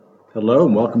Hello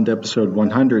and welcome to episode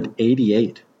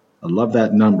 188. I love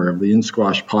that number of the In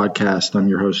Squash podcast. I'm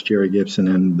your host, Jerry Gibson,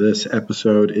 and this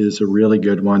episode is a really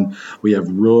good one. We have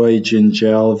Roy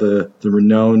Gingell, the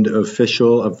renowned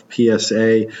official of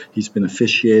PSA. He's been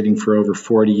officiating for over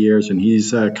 40 years, and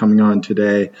he's coming on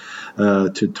today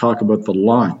to talk about the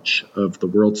launch of the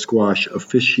World Squash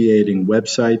officiating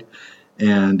website.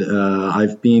 And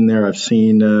I've been there. I've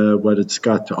seen what it's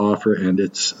got to offer, and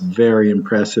it's very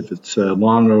impressive. It's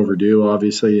long overdue,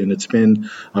 obviously, and it's been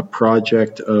a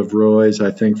project of Roy's, I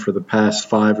think, for the past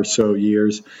 5 or so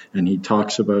years. And he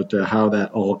talks about how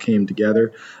that all came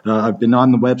together. I've been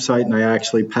on the website, and I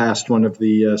actually passed one of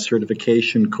the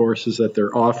certification courses that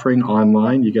they're offering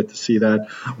online. You get to see that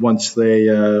once they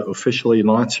officially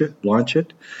launch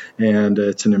it. And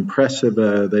it's an impressive.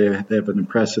 They have an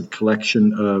impressive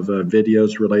collection of videos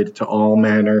related to all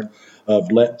manner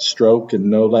of let, stroke, and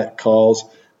no let calls,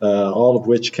 all of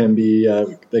which can be,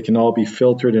 they can all be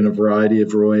filtered in a variety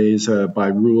of ways, by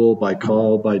rule, by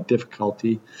call, by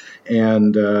difficulty.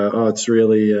 And it's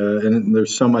really, and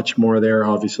there's so much more there,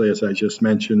 obviously, as I just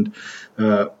mentioned.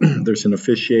 There's an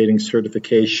officiating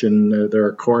certification. There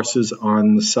are courses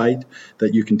on the site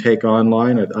that you can take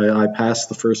online. I passed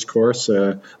the first course,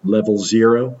 level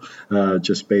 0,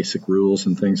 just basic rules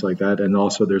and things like that. And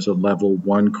also there's a level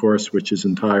 1 course, which is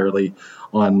entirely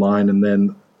online. And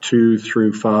then 2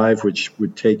 through 5, which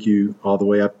would take you all the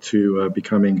way up to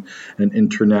becoming an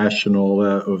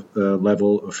international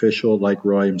level official like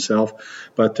Roy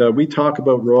himself. But we talk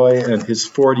about Roy and his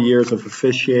 40 years of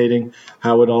officiating,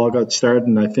 how it all got started,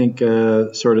 and I think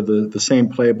sort of the same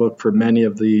playbook for many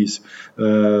of these,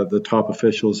 the top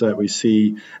officials that we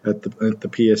see at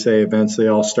the PSA events. They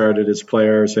all started as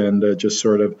players, and just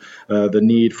sort of the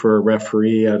need for a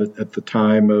referee at the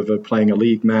time of playing a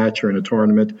league match or in a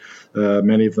tournament.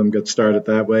 Many of them got started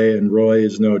that way, and Roy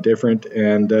is no different.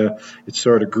 And it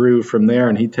sort of grew from there,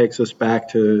 and he takes us back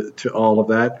to all of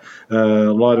that.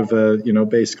 A lot of,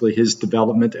 basically his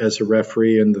development as a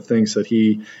referee and the things that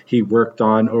he worked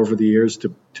on over the years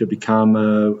to become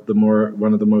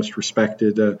one of the most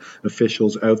respected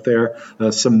officials out there.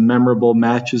 Some memorable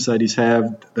matches that he's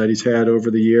had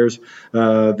over the years.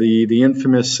 The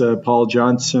infamous Paul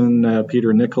Johnson,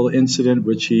 Peter Nicol incident,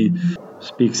 which he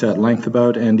speaks at length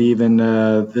about, and even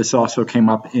this also came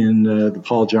up in the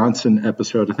Paul Johnson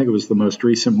episode. I think it was the most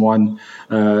recent one,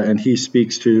 and he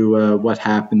speaks to what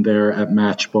happened there at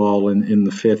match ball in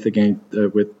the fifth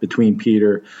between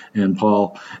Peter and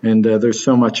Paul. And there's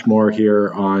so much more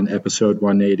here on episode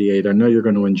 188. I know you're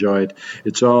going to enjoy it.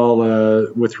 It's all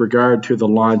with regard to the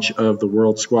launch of the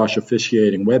World Squash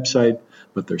officiating website,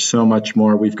 but there's so much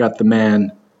more. We've got the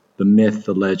man, the myth,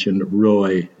 the legend,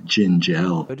 Roy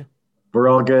Gingell. Good. We're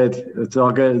all good. It's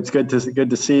all good. It's good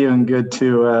to see you, and good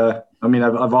to.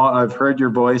 I've heard your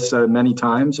voice many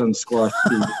times on Squash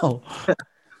TV,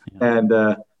 and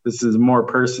this is a more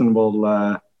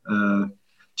personable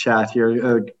chat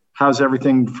here. How's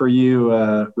everything for you,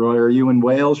 Roy? Are you in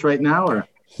Wales right now, or?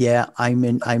 Yeah, I'm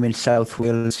in South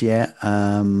Wales. Yeah,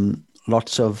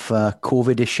 lots of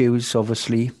COVID issues.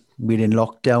 Obviously, we're in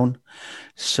lockdown.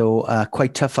 So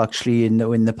quite tough actually in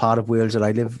the part of Wales that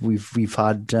I live. We've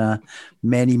had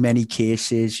many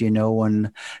cases,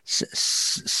 and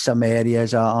some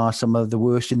areas are some of the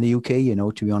worst in the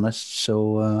UK, to be honest.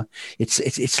 So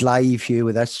it's live here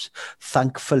with us.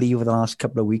 Thankfully, over the last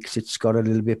couple of weeks, it's got a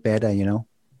little bit better,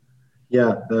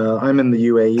 Yeah, I'm in the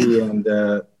UAE,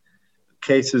 and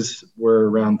cases were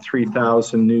around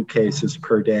 3,000 new cases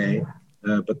per day,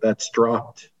 but that's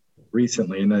dropped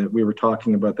recently, and we were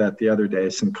talking about that the other day,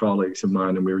 some colleagues of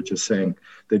mine, and we were just saying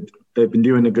they've been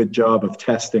doing a good job of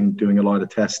doing a lot of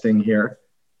testing here,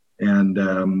 and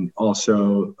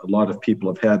also a lot of people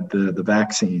have had the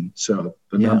vaccine, so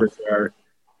the numbers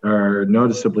are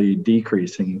noticeably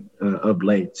decreasing of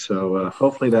late. So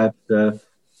hopefully that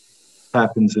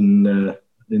happens in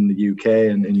the UK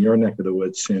and in your neck of the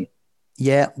woods soon.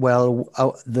 Yeah, well,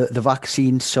 the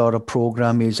vaccine sort of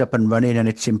program is up and running, and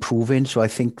it's improving. So I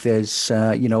think there's,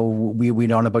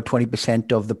 we're on about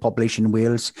 20% of the population in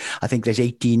Wales. I think there's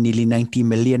 18, nearly 90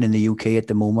 million in the UK at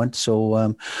the moment.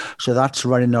 So that's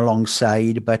running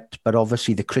alongside. But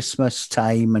obviously the Christmas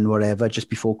time and whatever, just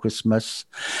before Christmas,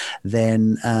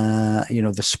 then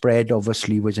the spread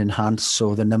obviously was enhanced.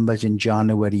 So the numbers in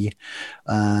January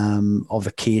of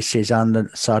the cases, and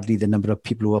sadly the number of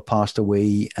people who have passed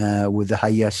away were the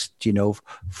highest,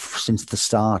 since the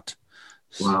start.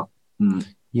 Wow. And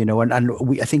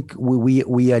I think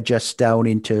we are just down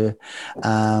into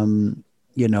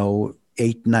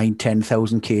 8, 9,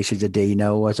 10,000 cases a day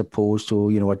now, as opposed to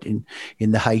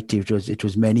in the height it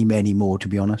was many more, to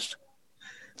be honest.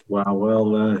 Wow.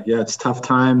 Well, yeah, it's tough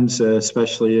times,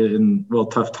 especially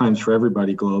tough times for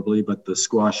everybody globally, but the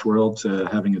squash world's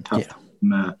having a tough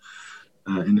time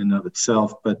in and of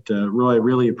itself. But Roy, I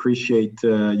really appreciate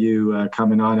you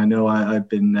coming on. I know I've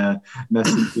been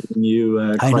messaging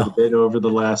you quite a bit over the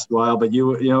last while, but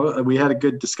we had a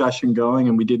good discussion going,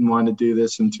 and we didn't want to do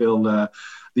this until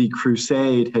the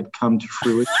crusade had come to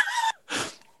fruition.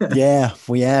 Yeah.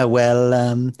 Well,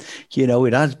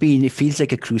 it feels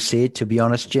like a crusade, to be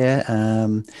honest. Yeah.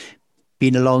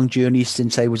 Been a long journey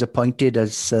since I was appointed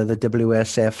as the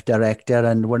WSF director,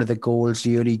 and one of the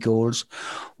early goals,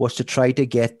 was to try to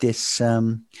get this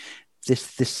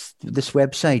this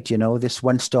website, this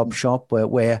one-stop shop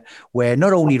where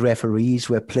not only referees,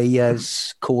 where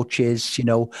players, coaches,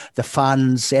 the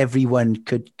fans, everyone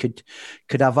could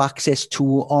have access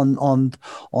to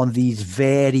on these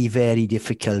very, very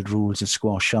difficult rules of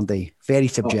squash, aren't they? Very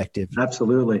subjective. Oh,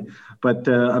 absolutely. But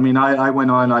I went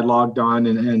on, I logged on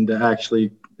and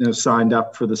actually signed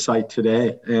up for the site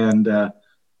today, and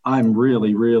I'm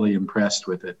really, really impressed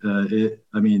with it.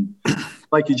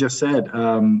 Like you just said,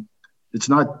 it's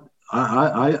not.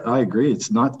 I agree.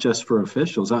 It's not just for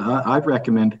officials. I'd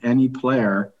recommend any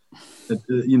player,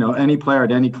 any player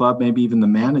at any club, maybe even the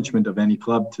management of any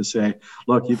club, to say,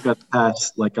 look, you've got to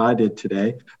pass, like I did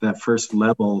today, that first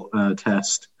level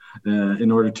test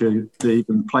in order to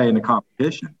even play in a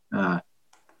competition.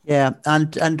 Yeah,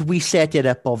 and we set it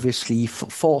up obviously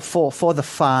for the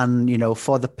fan,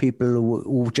 for the people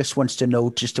who just wants to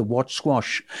know, just to watch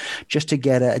squash, just to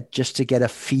get a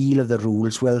feel of the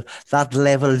rules. Well, that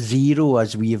level 0,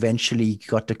 as we eventually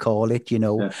got to call it,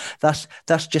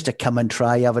 that's just a come and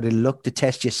try, have a look, to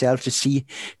test yourself, to see,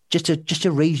 just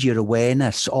to raise your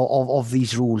awareness of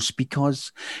these rules,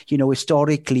 because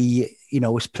historically,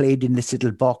 it's played in this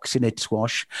little box in its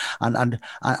squash, and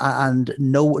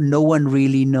no one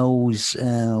really knows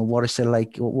what it's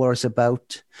like, what it's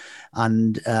about,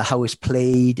 and how it's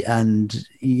played, and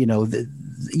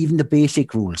even the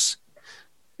basic rules.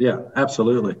 Yeah,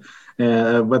 absolutely.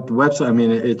 But the website,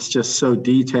 it's just so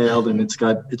detailed, and it's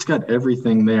got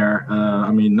everything there.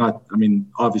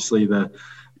 Obviously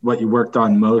what you worked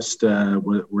on most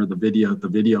were the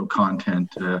video content,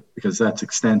 because that's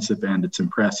extensive and it's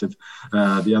impressive.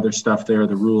 The other stuff there,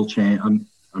 the rule change,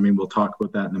 we'll talk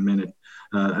about that in a minute.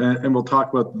 And we'll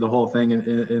talk about the whole thing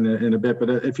in a bit. But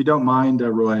if you don't mind,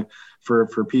 Roy,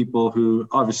 for people who,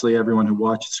 obviously everyone who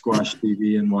watches Squash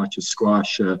TV and watches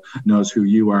squash knows who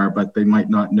you are, but they might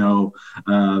not know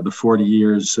the 40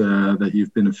 years that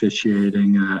you've been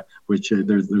officiating, which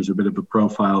there's a bit of a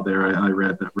profile there. I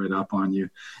read up on you.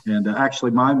 And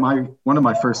actually, one of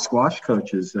my first squash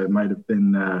coaches might have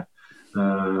been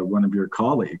one of your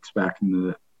colleagues back in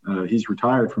the. He's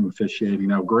retired from officiating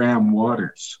now, Graham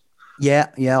Waters. Yeah.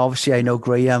 Obviously, I know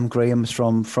Graham. Graham's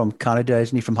from Canada,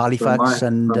 isn't he? From Halifax,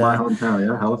 from my hometown,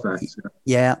 yeah, Halifax.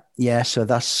 Yeah. So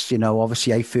that's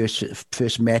obviously I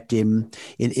first met him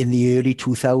in the early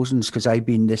 2000s, because I've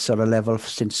been this sort of level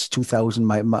since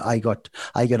 2000. I got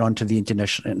onto the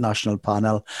international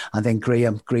panel, and then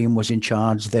Graham was in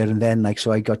charge there and then.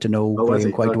 So I got to know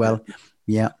Graham quite well.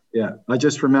 Yeah. Yeah, I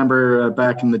just remember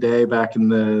back in the day,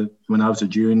 when I was a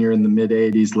junior in the mid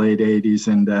 80s, late 80s,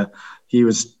 and he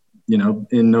was,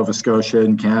 in Nova Scotia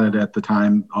in Canada at the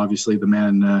time, obviously the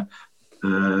man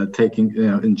taking,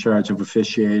 in charge of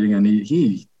officiating, and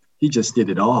he just did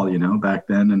it all, back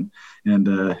then. And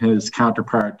his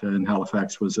counterpart in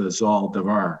Halifax was Zal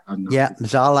Davar. Yeah,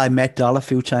 Zal, I met Zal a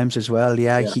few times as well.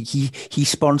 Yeah. He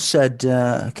sponsored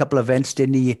a couple of events,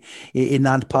 didn't he, in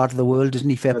that part of the world, isn't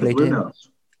he? Fair play to him.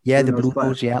 Yeah, the Blue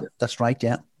Nose, yeah, that's right,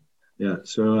 yeah. Yeah,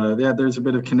 so there's a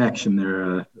bit of connection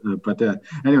there. But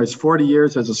anyways, 40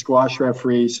 years as a squash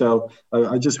referee. So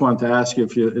I just wanted to ask you,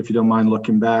 if you don't mind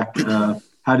looking back,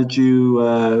 how did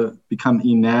you become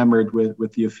enamored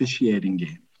with the officiating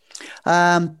game?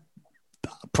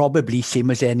 Probably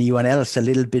same as anyone else, a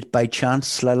little bit by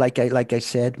chance. Like I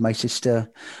said, my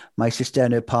sister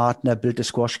and her partner built a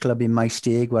squash club in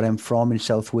Maesteg, where I'm from, in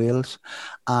South Wales,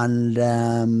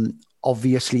 and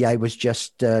obviously I was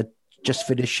just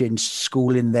finishing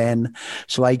schooling then,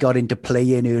 so I got into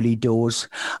playing early doors,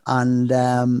 and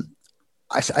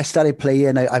I started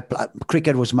playing.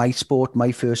 Cricket was my sport,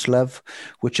 my first love,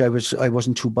 which I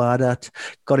wasn't too bad at.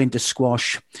 Got into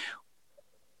squash.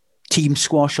 Team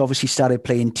squash, obviously started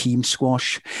playing team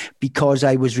squash because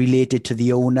I was related to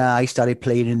the owner. I started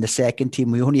playing in the second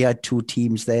team. We only had 2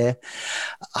 teams there.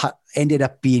 I ended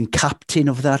up being captain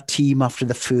of that team after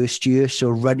the first year. So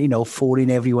running, phoning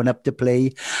everyone up to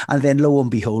play. And then lo and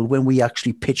behold, when we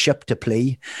actually pitch up to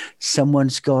play,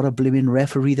 someone's got to blooming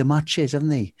referee the matches, haven't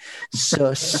they?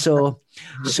 So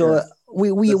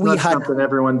That's we not had something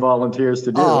everyone volunteers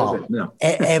to do, is it? No.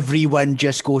 everyone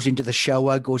just goes into the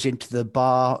shower, goes into the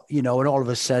bar, and all of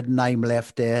a sudden I'm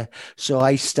left there. So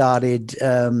I started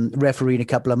refereeing a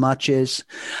couple of matches,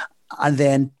 and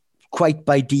then quite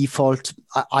by default,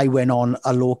 I went on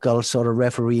a local sort of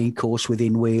refereeing course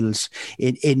within Wales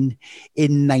in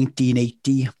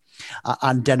 1980.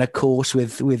 And done a course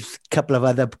with a couple of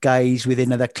other guys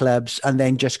within other clubs, and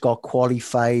then just got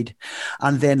qualified.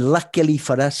 And then luckily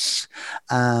for us,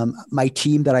 my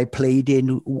team that I played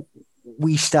in,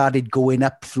 we started going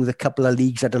up through the couple of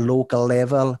leagues at a local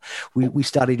level. We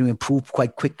started to improve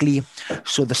quite quickly.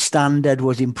 So the standard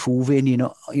was improving,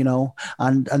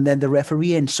 and then the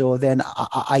refereeing. So then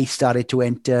I started to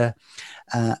enter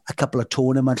a couple of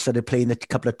tournaments, started playing a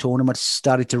couple of tournaments,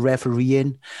 started to referee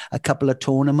in a couple of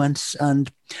tournaments.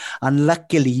 And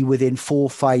luckily within 4,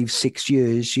 5, 6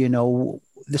 years,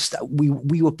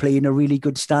 we were playing a really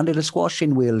good standard of squash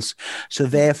in Wales. So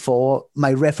therefore,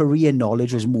 my refereeing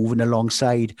knowledge was moving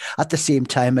alongside. At the same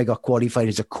time, I got qualified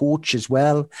as a coach as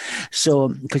well.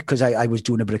 So because I was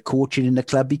doing a bit of coaching in the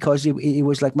club, because it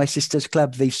was like my sister's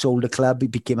club. They sold a club.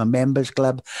 It became a members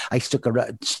club. I stuck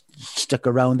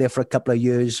around there for a couple of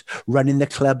years, running the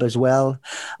club as well.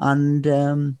 And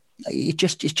it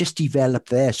just developed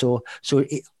there. So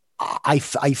I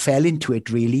fell into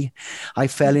it, really. I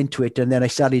fell into it, and then I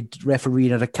started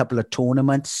refereeing at a couple of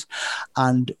tournaments.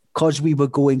 And because we were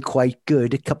going quite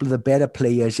good, a couple of the better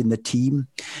players in the team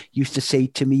used to say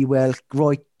to me, well,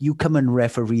 Roy, you come and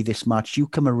referee this match. You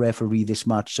come and referee this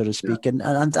match, so to speak. Yeah.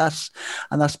 And that's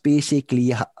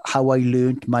basically how I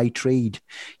learned my trade,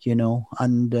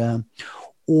 And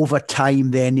over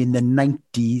time then in the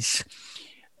 90s,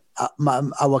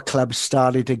 our club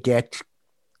started to get,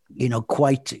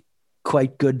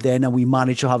 quite good then, and we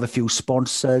managed to have a few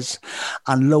sponsors,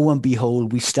 and lo and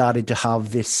behold, we started to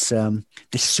have this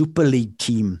Super League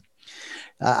team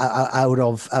out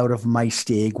of my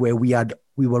stake, where we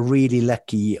were really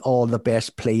lucky. All the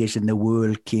best players in the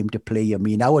world came to play. I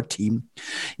mean, our team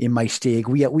in my stake,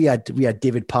 we had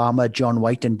David Palmer, John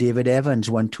White, and David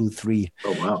Evans, 1, 2, 3.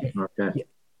 Oh wow! Okay.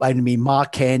 I mean,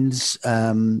 Mark Hens.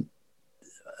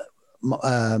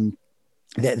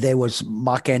 There was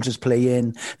Mark Hens was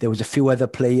playing. There was a few other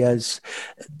players.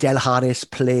 Del Harris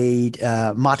played.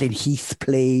 Martin Heath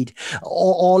played.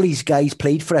 All these guys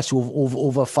played for us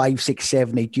over 5, 6,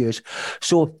 7, 8 years.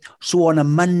 So on a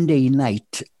Monday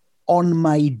night, on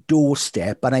my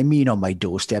doorstep, and I mean on my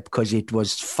doorstep because it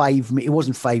wasn't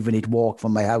 5-minute walk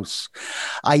from my house,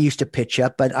 I used to pitch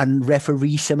up and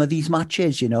referee some of these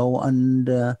matches, and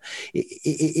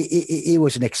it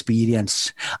was an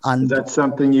experience. And is that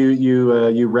something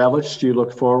you relished? You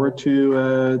look forward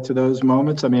to those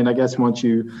moments? I mean, I guess once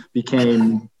you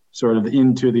became sort of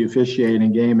into the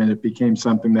officiating game and it became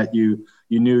something that you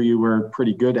knew you were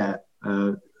pretty good at,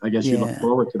 I guess you look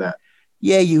forward to that.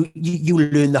 Yeah, you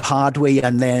learn the hard way.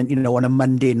 And then, on a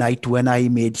Monday night when I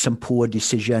made some poor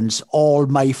decisions, all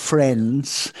my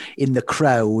friends in the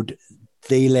crowd,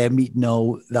 they let me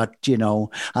know that,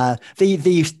 they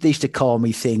used to call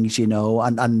me things, and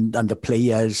the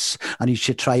players, and you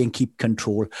should try and keep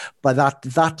control. But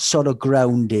that sort of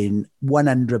grounding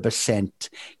 100%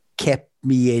 kept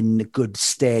me in good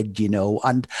stead,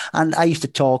 and I used to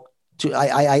talk.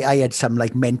 I had some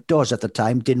like mentors at the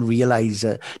time. Didn't realize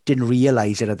it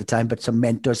at the time, but some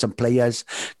mentors, some players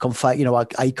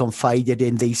I confided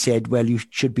in. They said, well, you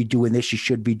should be doing this, you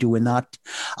should be doing that.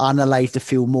 Analyzed a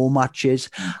few more matches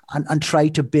and try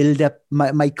to build up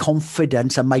my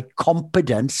confidence and my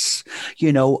competence,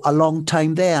 a long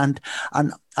time there.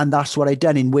 And that's what I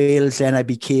done in Wales. Then I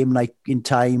became, like, in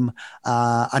time,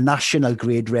 a national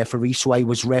grade referee. So I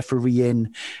was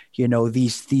refereeing,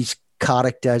 these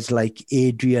characters like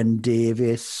Adrian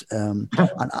Davis, and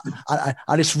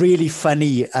it's really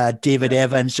funny. David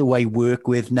Evans, who I work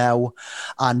with now,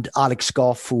 and Alex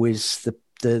Goff, who is the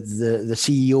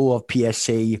CEO of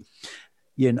PSA.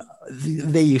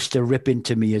 They used to rip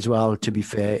into me as well. To be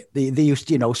fair, they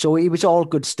used, So it was all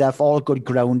good stuff, all good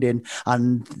grounding,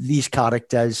 and these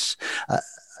characters.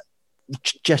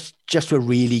 Just were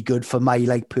really good for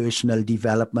my personal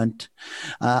development.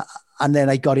 And then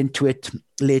I got into it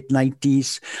late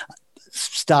 90s.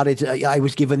 I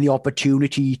was given the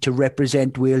opportunity to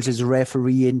represent Wales as a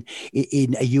referee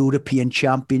in a European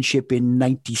Championship in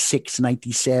 96,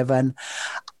 97.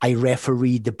 I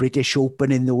refereed the British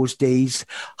Open in those days.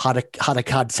 Had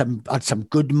some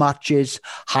good matches.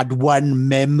 Had one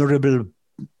memorable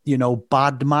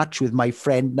bad match with my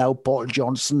friend now, Paul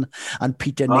Johnson and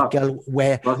Peter Nicol,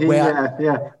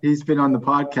 he's been on the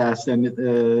podcast, and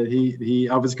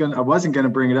I wasn't gonna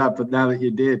bring it up, but now that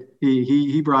you did,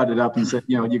 he brought it up and said,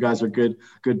 you guys are good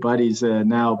buddies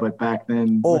now, but back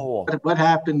then, what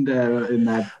happened in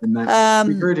that?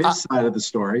 We heard his side of the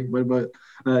story. What about?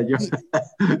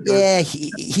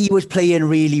 He was playing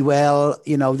really well.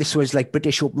 This was like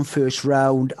British Open first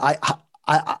round.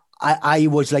 I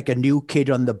was like a new kid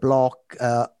on the block,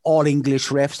 all English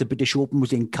refs. The British Open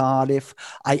was in Cardiff.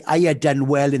 I had done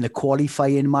well in the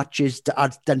qualifying matches.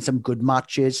 I'd done some good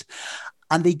matches.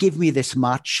 And they give me this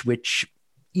match, which,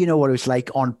 what it was like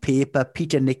on paper.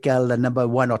 Peter Nicol, the number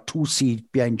 1 or 2 seed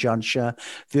behind Jansha,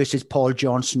 versus Paul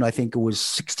Johnson. I think it was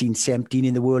 16, 17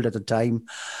 in the world at the time.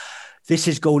 This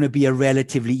is going to be a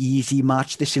relatively easy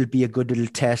match. This will be a good little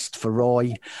test for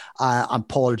Roy. And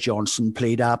Paul Johnson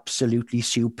played absolutely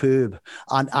superb.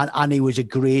 And it was a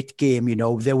great game,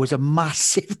 There was a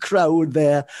massive crowd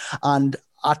there. And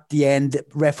at the end,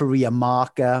 referee and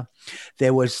marker,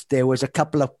 there was a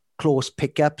couple of close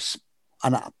pickups.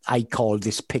 And I called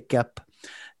this pickup,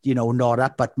 not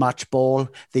up, but match ball.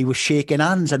 They were shaking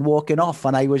hands and walking off.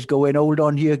 And I was going, hold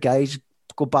on here, guys.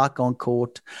 Go back on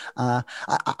court.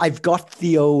 I've got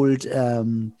the old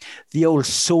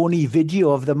Sony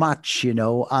video of the match, and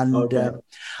the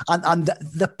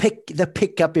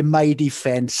pickup in my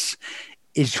defense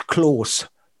is close.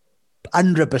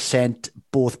 100%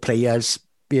 both players,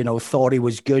 thought it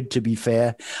was good, to be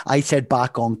fair. I said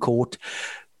back on court.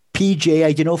 PJ,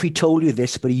 I don't know if he told you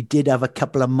this, but he did have a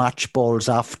couple of match balls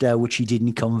after, which he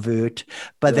didn't convert.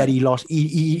 But then he lost.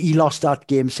 He lost that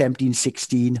game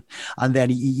 17-16, and then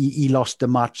he lost the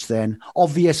match. Then,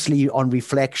 obviously, on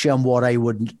reflection, what I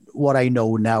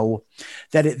know now,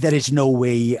 that there is no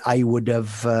way I would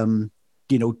have,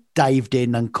 dived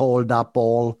in and called that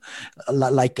ball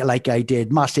like I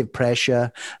did. Massive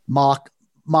pressure.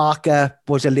 Marker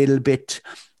was a little bit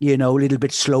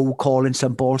slow calling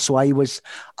some balls. So I was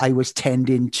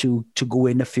tending to go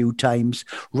in a few times,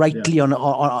 rightly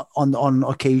on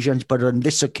occasions, but on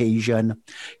this occasion,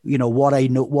 what I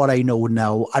know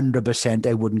now, 100%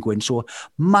 I wouldn't go in. So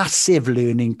massive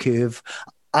learning curve,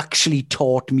 actually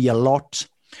taught me a lot.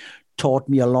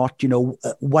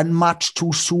 One match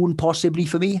too soon, possibly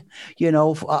for me,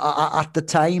 at the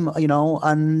time,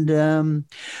 and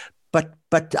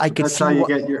but I could that's see how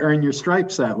you earn your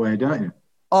stripes that way, don't you?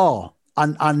 Oh,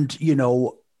 and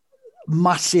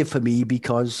massive for me,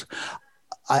 because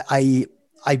I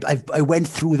went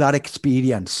through that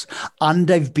experience,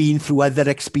 and I've been through other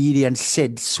experience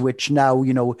since, which now,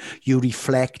 you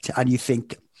reflect and you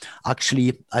think,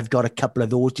 actually, I've got a couple of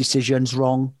those decisions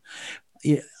wrong.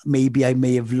 Maybe I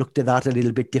may have looked at that a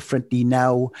little bit differently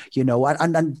now,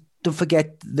 and don't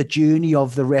forget, the journey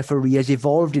of the referee has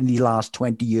evolved in the last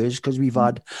 20 years, because we've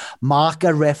had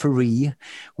marker referee,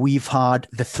 we've had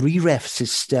the 3-ref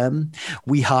system,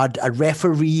 we had a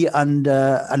referee and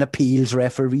an appeals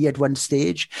referee at one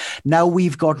stage. Now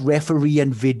we've got referee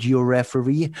and video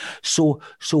referee. So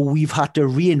we've had to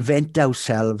reinvent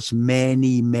ourselves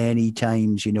many, many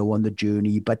times, on the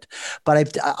journey. But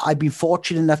I've been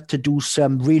fortunate enough to do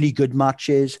some really good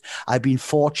matches. I've been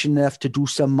fortunate enough to do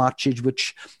some matches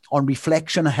which, on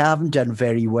reflection, I haven't done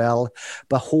very well,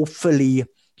 but hopefully,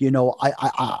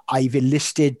 I've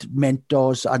enlisted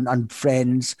mentors and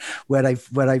friends where I've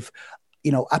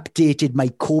updated my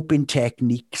coping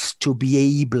techniques to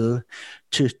be able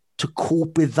to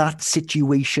cope with that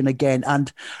situation again.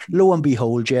 And lo and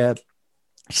behold,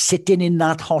 sitting in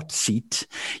that hot seat,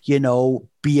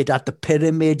 be it at the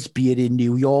Pyramids, be it in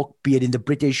New York, be it in the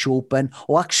British Open,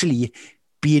 or actually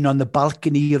being on the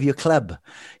balcony of your club,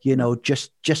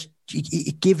 just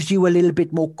it gives you a little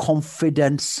bit more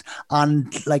confidence.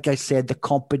 And like I said, the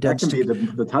confidence. That can be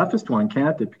the toughest one,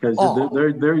 can't it? Because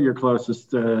they're your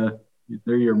closest, they're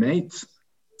your mates.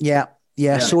 Yeah.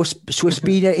 So it's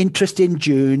been an interesting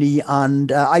journey,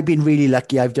 and I've been really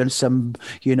lucky. I've done some,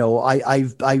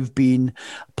 I've been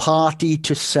party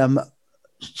to some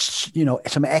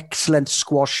excellent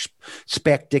squash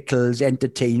spectacles,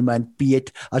 entertainment, be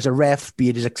it as a ref, be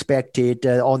it as a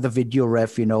spectator, or the video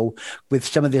ref, with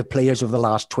some of the players over the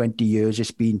last 20 years. It's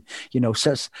been,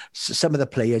 some of the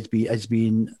players has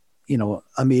been,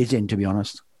 amazing, to be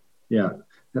honest. Yeah.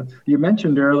 You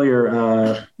mentioned earlier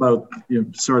about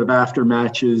sort of after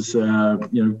matches,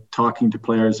 talking to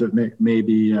players that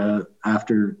maybe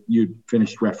after you'd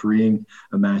finished refereeing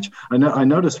a match. I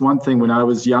noticed one thing when I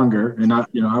was younger, and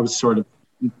I was sort of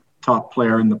top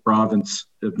player in the province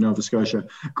of Nova Scotia.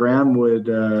 Graham would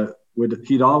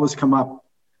he'd always come up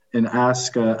and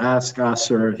ask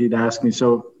us, or he'd ask me,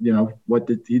 so, what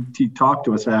did he talk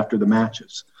to us after the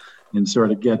matches and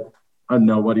sort of get, I don't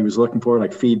know what he was looking for,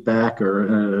 like feedback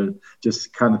or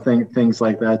just kind of things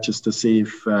like that, just to see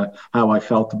if how I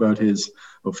felt about his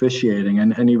officiating.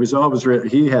 And he was always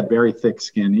he had very thick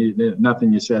skin.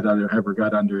 Nothing you said ever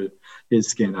got under his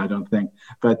skin, I don't think.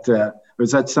 But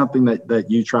was that something that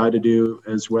you try to do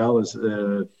as well as?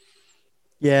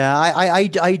 Yeah, I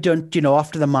don't,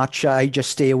 after the match, I just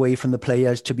stay away from the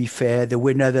players, to be fair. The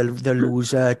winner, the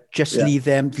loser, just leave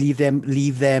them,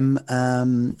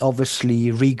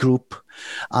 obviously regroup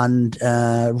and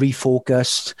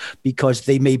refocused, because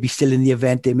they may be still in the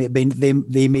event.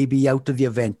 They may be out of the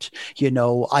event.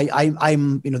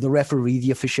 I'm the referee,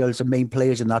 the officials, the main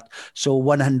players in that. So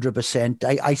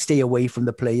 100%, I stay away from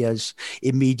the players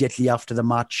immediately after the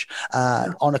match.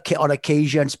 On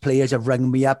occasions, players have rung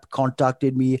me up,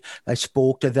 contacted me. I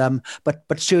spoke to them, but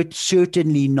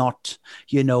certainly not,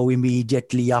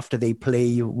 immediately after they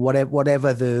play,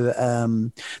 whatever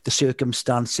the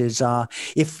circumstances are.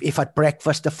 If at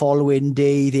breakfast the following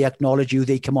day they acknowledge you,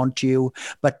 they come on to you,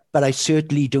 but I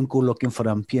certainly don't go looking for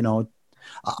them.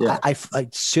 I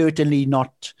certainly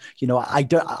not.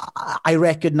 I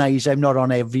recognize I'm not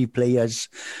on every player's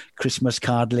Christmas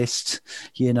card list.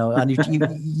 And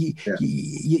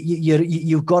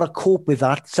you've got to cope with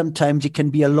that. Sometimes it can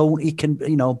be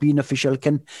being official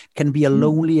can be a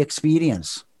lonely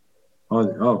experience.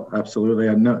 Oh,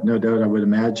 absolutely. No doubt. I would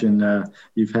imagine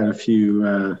you've had a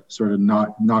few sort of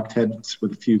knocked heads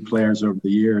with a few players over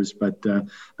the years, but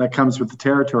that comes with the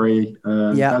territory,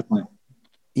 doesn't it?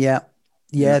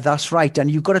 Yeah, that's right.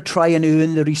 And you've got to try and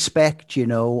earn the respect,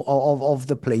 of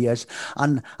the players,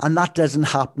 and that doesn't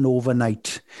happen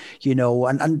overnight,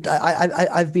 And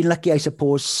I've been lucky, I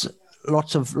suppose.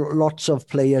 Lots of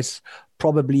players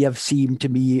probably have seemed to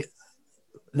me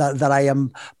that I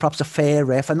am perhaps a fair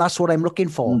ref, and that's what I'm looking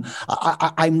for.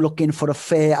 I'm looking for a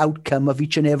fair outcome of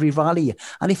each and every rally,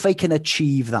 and if I can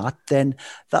achieve that, then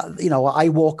I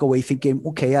walk away thinking,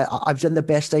 okay, I've done the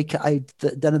best I've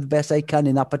done the best I can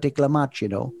in that particular match.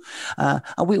 And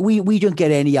we don't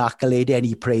get any accolade,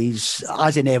 any praise,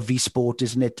 as in every sport,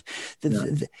 isn't it?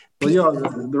 The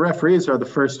referees are the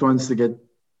first ones to get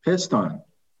pissed on.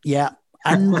 Yeah.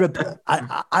 And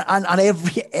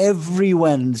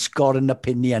everyone's got an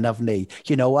opinion, haven't they?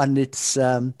 And it's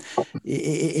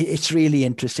really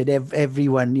interesting.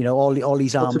 Everyone, all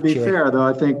these armchairs. To be fair, though,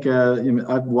 I think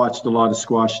I've watched a lot of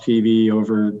squash TV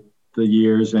over the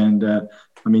years, and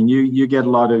you get a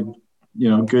lot of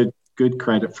good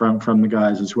credit from the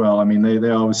guys as well. I mean,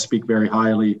 they always speak very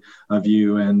highly of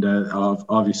you, and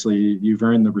obviously you've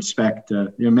earned the respect.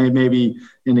 Maybe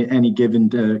in any given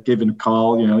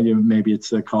call, maybe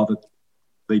it's a call that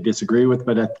they disagree with,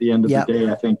 but at the end of the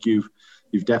day, I think you've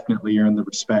definitely earned the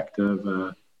respect of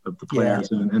the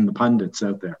players and the pundits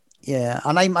out there. Yeah,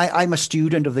 and I'm a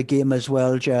student of the game as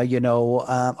well, Joe.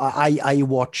 I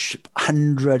watch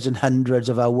hundreds and hundreds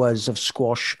of hours of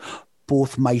squash,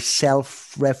 both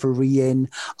myself refereeing,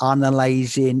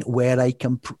 analysing where I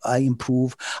can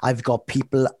improve. I've got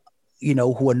people,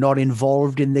 who are not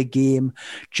involved in the game,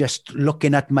 just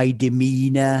looking at my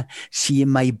demeanour, seeing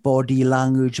my body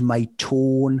language, my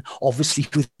tone, obviously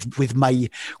with my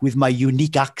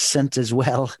unique accent as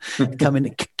well,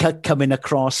 coming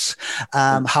across,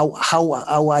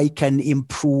 how I can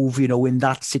improve, in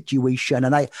that situation.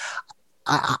 And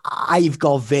I've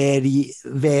got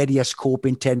various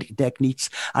coping techniques,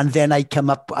 and then I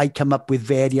come up with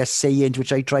various sayings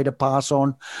which I try to pass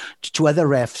on to other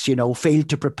refs. Fail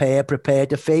to prepare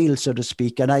to fail, so to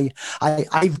speak. And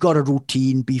I've got a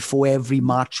routine before every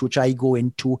match which I go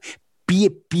into.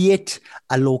 Be it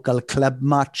a local club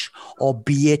match, or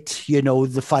be it,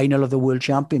 the final of the World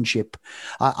Championship.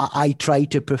 I try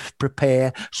to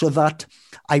prepare so that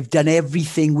I've done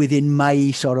everything within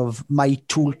my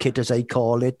toolkit, as I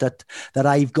call it, that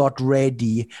I've got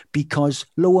ready, because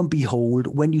lo and behold,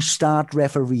 when you start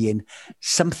refereeing,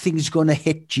 something's going to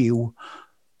hit you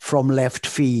from left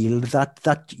field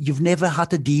that you've never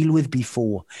had to deal with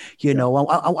before,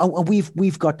 and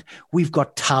we've got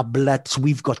tablets,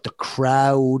 we've got the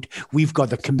crowd, we've got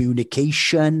the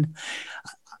communication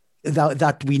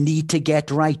that we need to get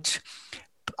right.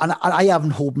 And I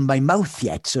haven't opened my mouth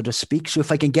yet, so to speak. So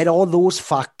if I can get all those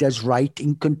factors right,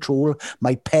 in control,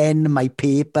 my pen, my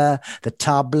paper, the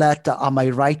tablet, am I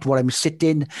right where I'm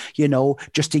sitting,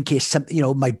 just in case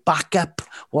my backup,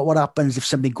 what happens if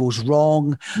something goes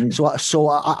wrong. So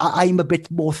I'm a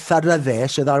bit more thorough there,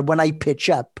 so that when I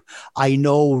pitch up, I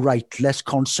know, right, let's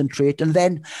concentrate. And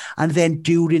then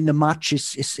during the match,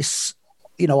 it's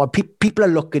people are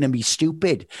looking at me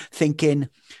stupid, thinking,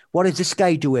 "What is this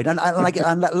guy doing?" And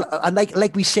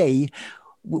like we say,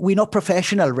 we're not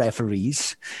professional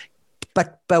referees,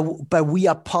 but we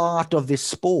are part of this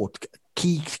sport,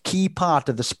 key part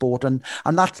of the sport, and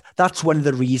that's one of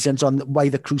the reasons on why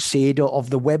the crusade of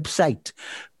the website,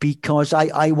 because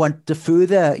I want to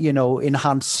further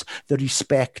enhance the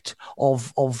respect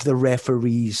of the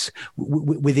referees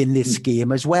within this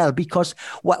game as well. Because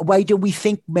why do we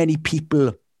think many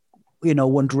people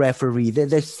won't referee?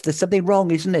 There's something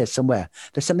wrong, isn't there? Somewhere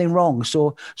there's something wrong.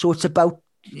 So it's about.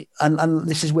 And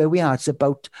this is where we are. It's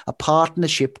about a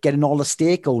partnership, getting all the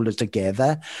stakeholders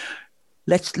together.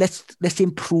 Let's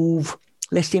improve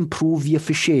the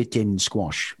officiating in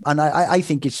squash. And I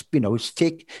think it's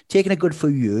taken a good few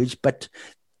years, but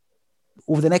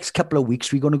over the next couple of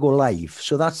weeks we're going to go live.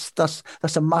 So that's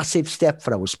a massive step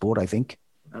for our sport, I think.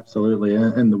 Absolutely,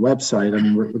 and the website. I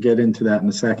mean, we'll get into that in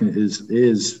a second.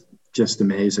 Is just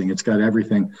amazing. It's got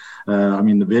everything. I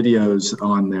mean, the videos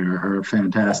on there are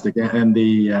fantastic, and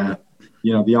the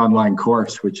the online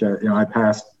course, which I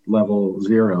passed level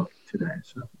 0 today.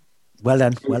 So well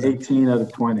done. 18 out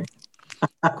of 20.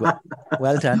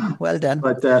 Well done.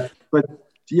 But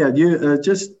yeah, you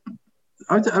just.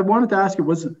 I wanted to ask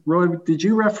you, Roy? Did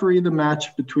you referee the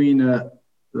match between the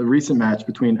recent match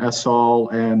between Asal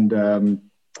and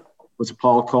was it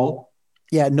Paul Cole?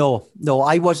 Yeah, no,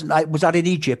 I wasn't. Was that in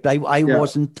Egypt? I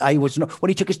wasn't. I was not when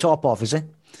he took his top off. Is it?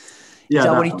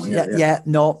 Yeah.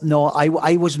 No.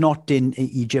 I was not in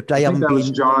Egypt. I think that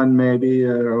was John, maybe,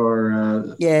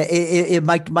 or. Yeah, it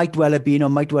might well have been, or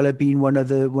might well have been one of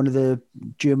the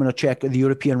German or Czech, the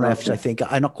European refs. Okay. I think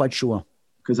I'm not quite sure.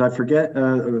 Because I forget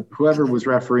whoever was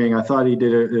refereeing. I thought he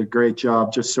did a great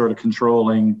job, just sort of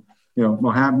controlling.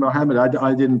 Mohammed,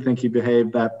 I didn't think he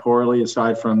behaved that poorly,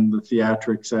 aside from the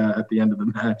theatrics at the end of the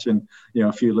match and,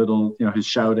 a few little, his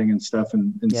shouting and stuff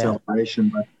in celebration.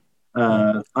 But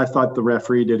I thought the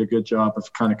referee did a good job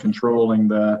of kind of controlling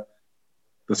the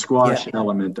squash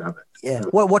element of it. Yeah.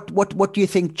 What do you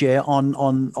think, Jay,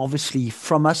 on obviously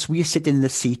from us, we sit in the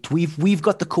seat. We've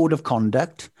got the code of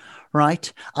conduct,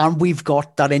 right? And we've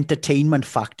got that entertainment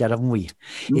factor, haven't we?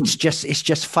 It's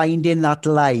just finding that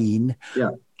line.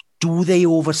 Yeah. Do they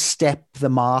overstep the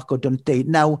mark or don't they?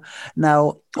 Now,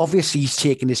 obviously he's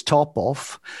taken his top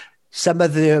off. Some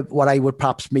of what I would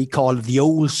perhaps may call the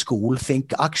old school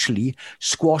think actually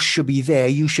squash should be there.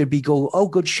 You should be oh,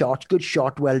 good shot,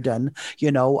 well done,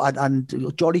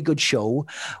 and jolly good show.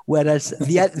 Whereas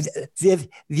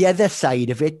the other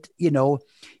side of it,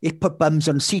 it put bums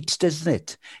on seats, doesn't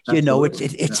it? Absolutely.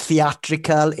 It's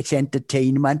theatrical, it's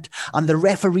entertainment, and the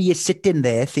referee is sitting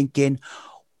there thinking,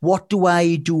 what do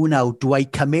I do now? Do I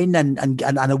come in and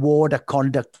award a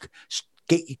conduct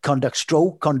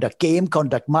stroke, conduct game,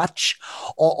 conduct match?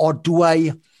 Or do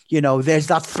I, there's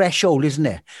that threshold, isn't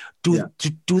there?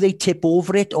 Do they tip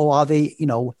over it? Or are they,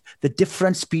 the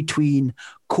difference between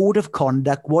code of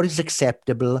conduct, what is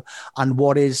acceptable and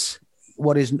what is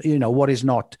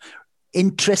not?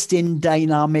 Interesting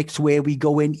dynamics where we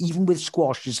go in, even with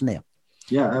squash, isn't there?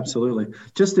 Yeah, absolutely.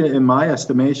 Just in my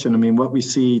estimation, I mean, what we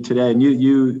see today, and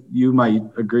you might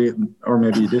agree or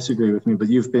maybe you disagree with me, but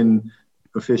you've been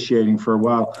officiating for a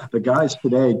while. The guys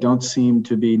today don't seem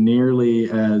to be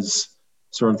nearly as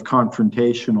sort of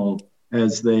confrontational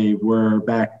as they were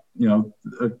back,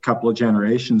 a couple of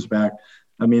generations back.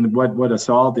 I mean, what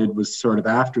Asal did was sort of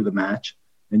after the match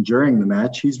and during the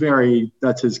match.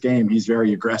 That's his game. He's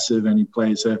very aggressive and he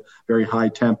plays a very high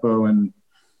tempo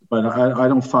but I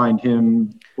don't find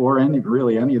him or any of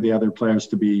the other players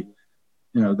to be,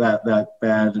 that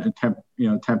bad,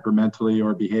 temperamentally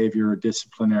or behavior or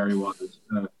disciplinary wise.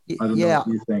 I don't know what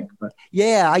you think, but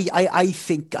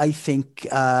I think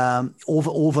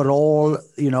overall,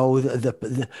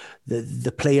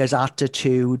 the players'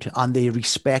 attitude and the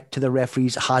respect to the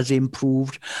referees has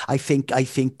improved. I think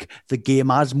the game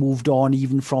has moved on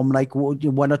even from like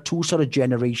one or two sort of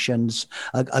generations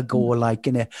ago,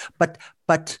 But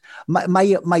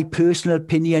my personal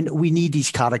opinion, we need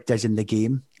these characters in the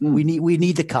game. We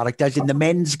need the characters in the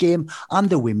men's game and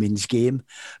the women's game.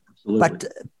 Absolutely.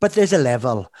 But there's a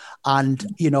level, and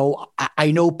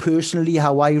I know personally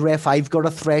how I ref. I've got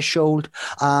a threshold.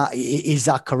 Is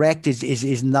that correct?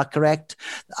 Isn't that correct?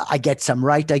 I get some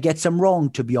right, I get some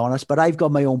wrong, to be honest. But I've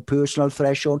got my own personal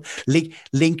threshold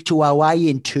linked to how I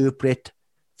interpret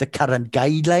the current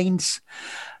guidelines.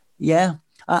 Yeah.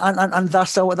 And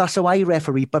that's how I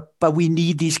referee, but we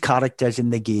need these characters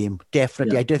in the game,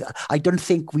 definitely. Yeah. I don't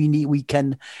think we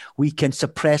can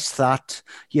suppress that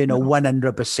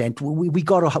 100%. We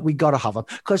gotta have them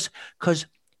because I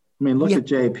mean, look at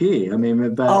JP. I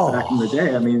mean, back in the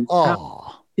day. I mean,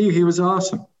 he was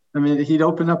awesome. I mean, he'd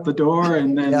open up the door,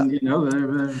 and then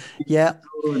yeah.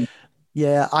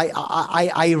 Yeah,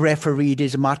 I refereed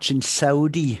his match in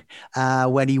Saudi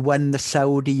when he won the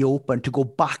Saudi Open to go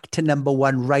back to number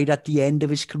one right at the end of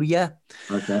his career.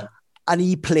 Okay. And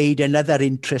he played another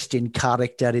interesting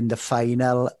character in the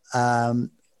final, an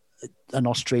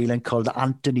Australian called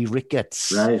Anthony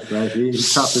Ricketts. Right.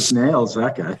 He's tough as nails,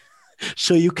 that guy.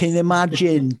 So you can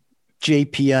imagine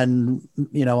JP and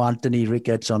Anthony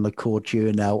Ricketts on the court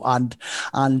here now,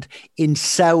 and in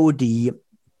Saudi,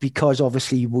 because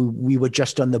obviously we were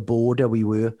just on the border, we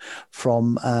were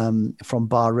from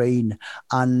Bahrain,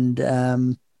 and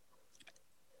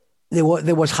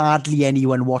there was hardly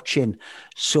anyone watching,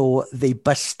 so they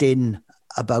bussed in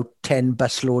about 10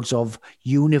 busloads of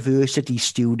university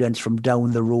students from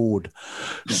down the road.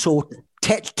 So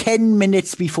 10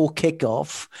 minutes before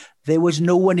kickoff, there was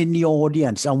no one in the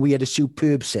audience, and we had a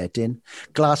superb setting,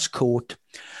 glass court.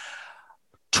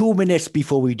 2 minutes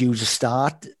before we do the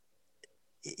start,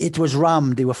 it was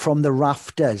rammed. They were from the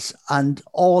rafters, and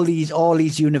all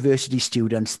these university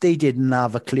students, they didn't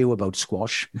have a clue about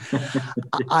squash,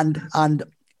 and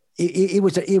it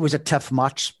was a tough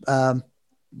match.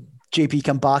 JP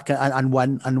came back and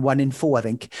won in 4, I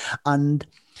think, and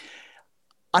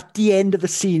at the end of the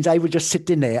scenes, I was just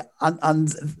sitting there,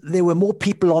 and there were more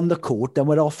people on the court than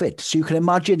were off it. So you can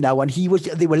imagine now, and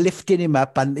they were lifting him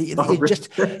up, and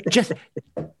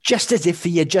just as if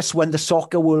he had just won the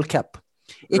Soccer World Cup.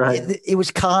 It was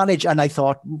carnage, and I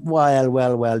thought,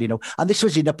 well, and this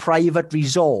was in a private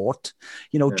resort,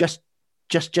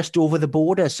 just over the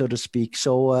border, so to speak.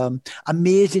 So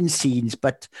amazing scenes,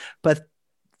 but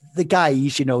the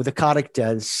guys, the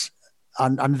characters,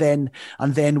 and then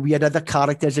we had other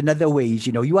characters in other ways.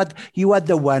 You had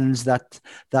the ones that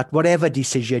whatever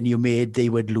decision you made, they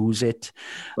would lose it,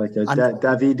 like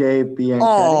Davide Bianchetti.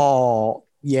 Oh,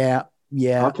 yeah.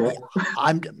 Yeah, okay.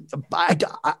 I'm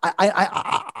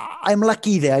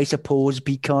lucky there, I suppose,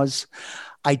 because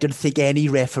I don't think any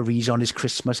referees on his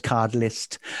Christmas card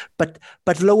list. But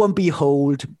lo and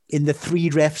behold, in the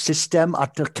 3-ref system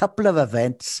at a couple of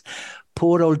events,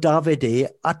 poor old Davide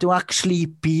had to actually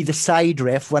be the side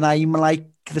ref when I'm like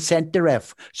the centre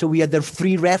ref. So we had the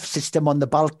 3-ref system on the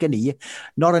balcony,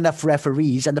 not enough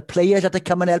referees, and the players had to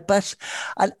come and help us.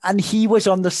 And he was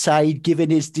on the side giving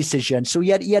his decision. So he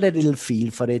had a little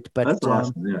feel for it. But that's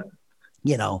awesome,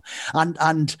 yeah.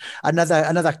 And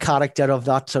another character of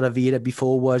that sort of era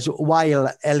before was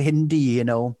Wael El-Hindi.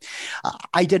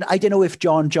 I don't know if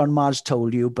John Mars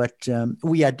told you, but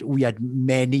we had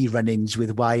many run-ins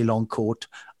with Wael on court,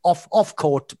 off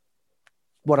court.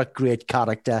 What a great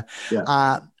character!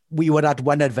 Yeah. We were at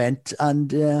one event,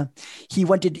 and he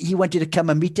wanted to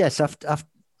come and meet us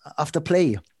after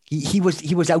play. He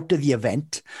was out of the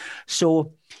event,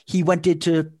 so he wanted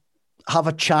to have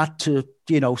a chat to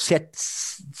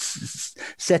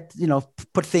set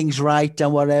put things right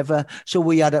and whatever. So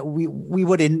we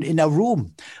were in a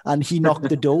room, and he knocked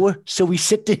the door. So we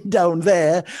sitting down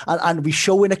there, and we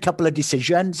showing a couple of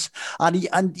decisions, and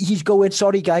he's going,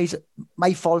 "Sorry guys,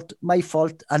 my fault."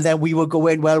 And then we were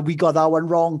going, "Well, we got that one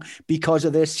wrong because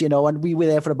of this," and we were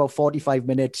there for about 45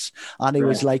 minutes, and it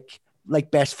was like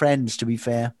best friends, to be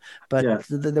fair. But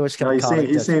there was kind of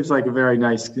he seems like a very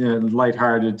nice,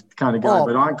 lighthearted kind of guy.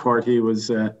 But on court, he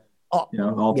was,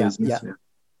 all business. Yeah.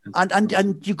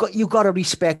 And you got to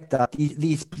respect that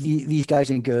these guys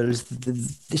and girls,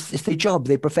 it's their job.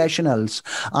 They're professionals,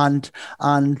 and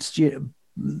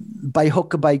by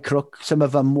hook or by crook, some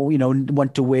of them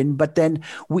want to win. But then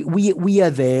we are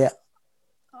there.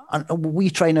 And we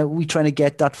trying to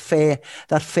get that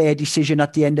fair decision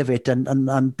at the end of it,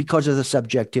 and because of the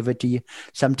subjectivity,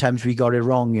 sometimes we got it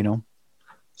wrong,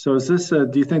 So is this?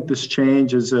 Do you think this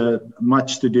change is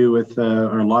much to do with,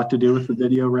 or a lot to do with the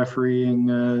video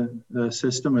refereeing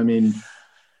system? I mean,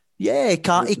 yeah, it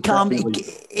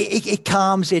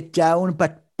calms it down,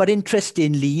 but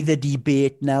interestingly, the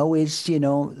debate now is,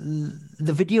 the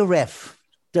video ref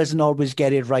doesn't always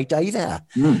get it right either.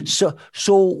 So.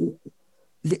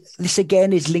 This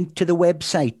again is linked to the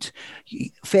website.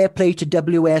 Fair play to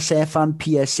WSF and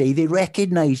PSA. They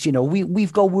recognise,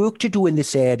 we've got work to do in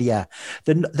this area.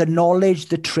 The knowledge,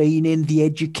 the training, the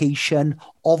education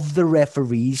of the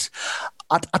referees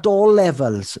at all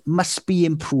levels must be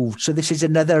improved. So this is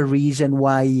another reason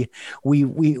why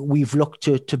we've looked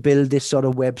to build this sort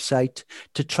of website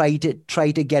to try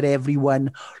to get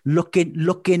everyone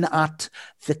looking at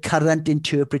the current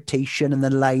interpretation and the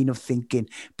line of thinking.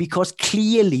 Because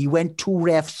clearly, when 2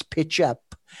 refs pitch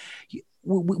up,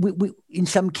 we in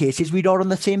some cases we're not on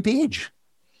the same page,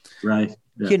 right?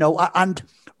 Yeah. And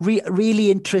really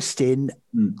interesting.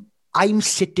 I'm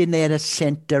sitting there as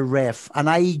centre ref and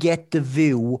I get the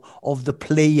view of the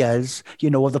players,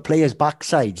 of the players'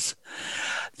 backsides.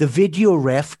 The video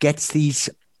ref gets these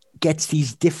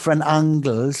different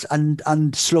angles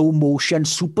and slow motion,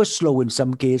 super slow in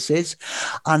some cases.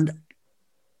 And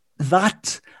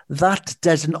that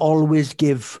doesn't always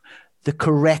give the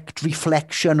correct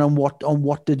reflection on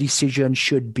what the decision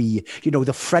should be.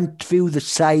 The front view, the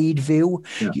side view.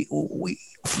 Yeah.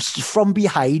 From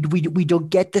behind, we don't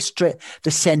get the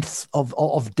sense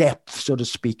of depth, so to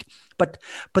speak. But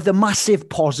the massive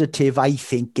positive, I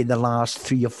think, in the last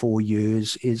 3 or 4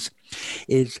 years is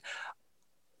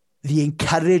the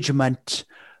encouragement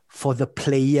for the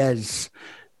players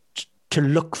to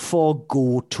look for,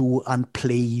 go to, and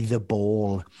play the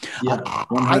ball. Yeah,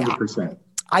 100%.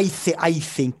 I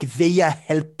think they are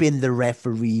helping the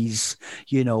referees,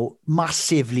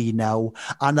 massively now.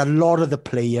 And a lot of the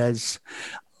players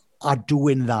are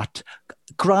doing that.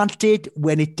 Granted,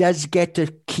 when it does get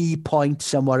to key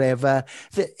points and whatever,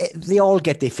 they all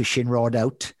get their fishing rod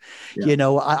out,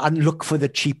 and look for the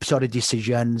cheap sort of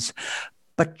decisions.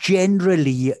 But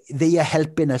generally, they are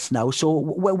helping us now. So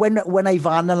when I've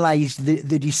analysed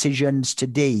the decisions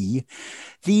today,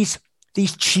 these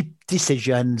cheap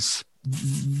decisions,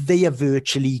 they are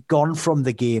virtually gone from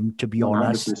the game, to be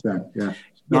honest. 100%, yeah.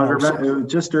 No,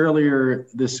 just earlier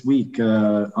this week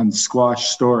on Squash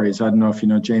Stories, I don't know if you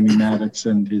know Jamie Maddox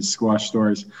and his Squash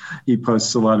Stories. He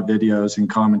posts a lot of videos and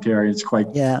commentary. It's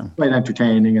quite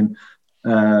entertaining and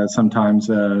sometimes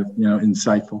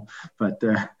insightful. But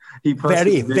he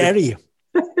posted very.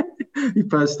 He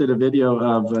posted a video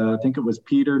of I think it was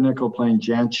Peter Nicol playing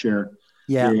Janshire.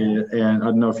 Yeah. And I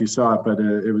don't know if you saw it, but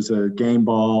it was a game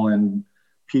ball and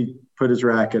Pete put his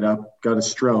racket up, got a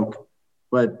stroke,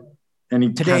 and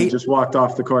he kind of just walked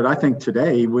off the court. I think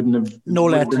today he wouldn't have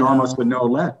been almost with no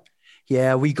let.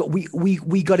 Yeah, we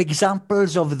got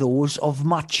examples of those of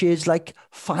matches like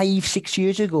 5-6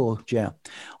 years ago,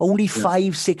 only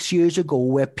 5-6 years ago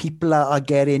where people are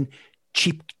getting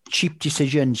cheap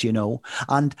decisions,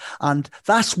 and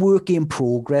that's work in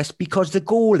progress because the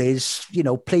goal is,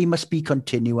 play must be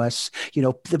continuous.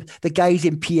 The guys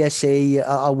in PSA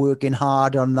are working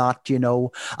hard on that,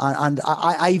 and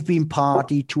I've been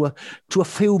party to a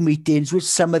few meetings with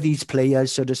some of these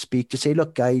players, so to speak, to say,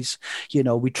 look, guys,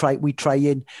 we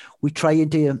trying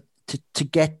to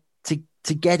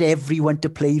get everyone to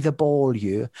play the ball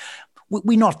here.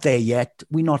 We're not there yet.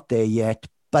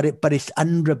 But it's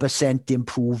 100%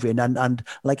 improving, and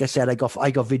like I said, I got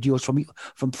videos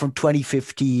from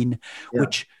 2015,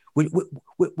 which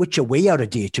are way out of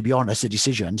date. To be honest, the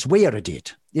decisions way out of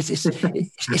date.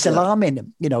 It's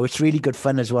alarming. It's really good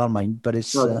fun as well, but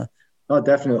it's. Oh,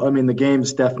 definitely. I mean, the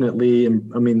game's definitely.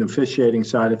 The officiating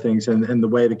side of things and the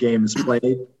way the game is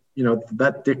played.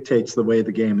 That dictates the way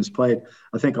the game is played.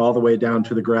 I think all the way down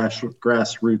to the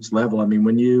grassroots level. I mean,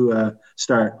 when you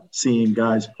start seeing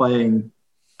guys playing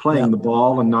the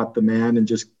ball and not the man and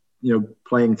just,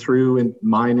 playing through in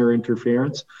minor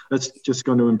interference, that's just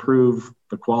going to improve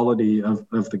the quality of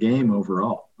the game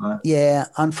overall.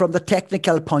 And from the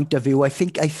technical point of view, I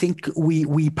think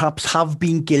we perhaps have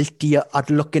been guilty at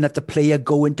looking at the player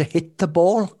going to hit the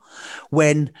ball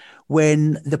when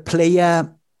the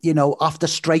player, after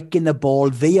striking the ball,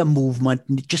 their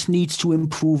movement just needs to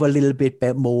improve a little bit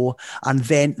more, and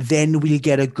then we'll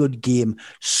get a good game.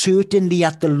 Certainly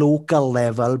at the local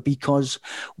level, because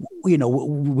we're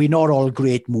not all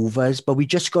great movers, but we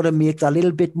just got to make a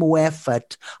little bit more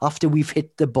effort after we've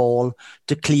hit the ball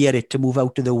to clear it, to move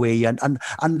out of the way, and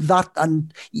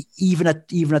even at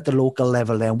the local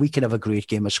level, then we can have a great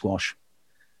game of squash.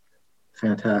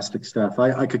 Fantastic stuff.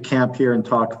 I could camp here and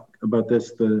talk about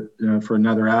this for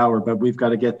another hour, but we've got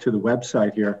to get to the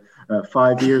website here.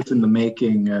 5 years in the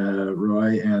making,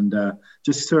 Roy, and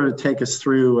just sort of take us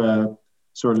through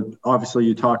obviously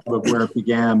you talked about where it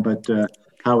began, but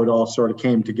how it all sort of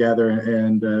came together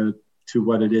and to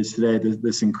what it is today.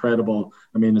 This incredible,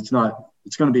 it's going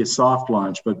to be a soft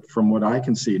launch, but from what I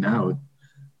can see now,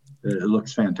 it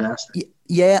looks fantastic.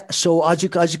 Yeah, so as you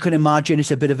can imagine,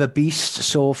 it's a bit of a beast.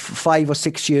 So 5 or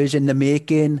 6 years in the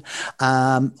making.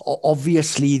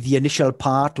 Obviously, the initial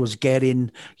part was getting,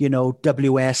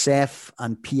 WSF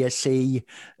and PSA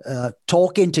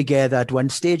talking together at one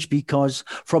stage, because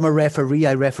from a referee,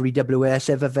 I referee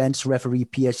WSF events, referee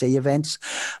PSA events.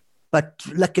 But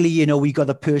luckily, we got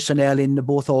the personnel in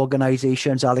both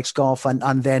organizations, Alex Goff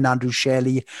and then Andrew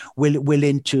Shelley,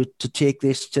 willing to take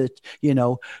this to,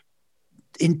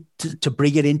 to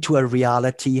bring it into a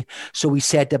reality. So we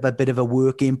set up a bit of a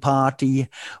working party,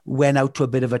 went out to a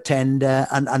bit of a tender,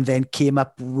 and then came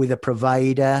up with a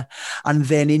provider, and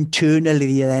then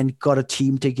internally then got a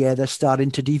team together, starting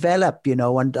to develop,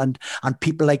 and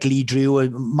people like Lee Drew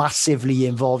were massively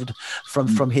involved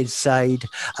from his side.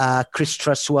 Chris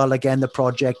Truswell, again, the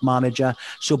project manager.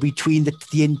 So between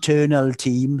the internal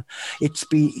team, it's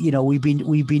been,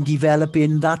 we've been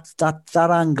developing that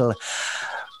angle.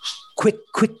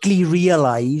 Quickly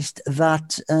realized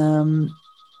that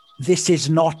this is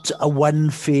not a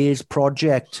one-phase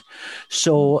project.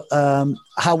 So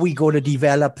how we go to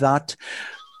develop that?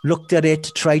 Looked at it,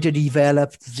 try to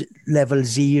develop level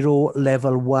 0,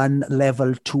 level 1,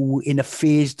 level 2 in a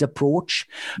phased approach.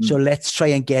 So let's try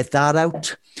and get that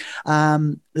out.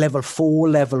 Level 4,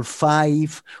 level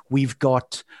 5, we've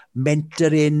got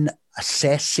mentoring,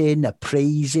 assessing,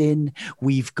 appraising.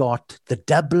 We've got the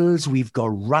doubles. We've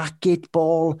got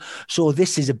racquetball. So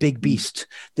this is a big beast.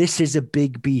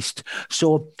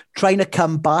 So trying to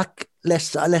come back.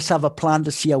 Let's have a plan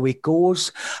to see how it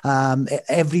goes.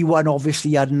 Everyone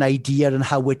obviously had an idea on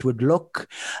how it would look.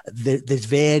 There's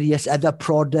various other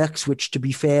products which, to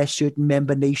be fair, certain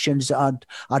member nations had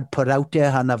put out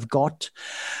there and have got.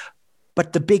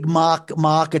 But the big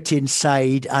marketing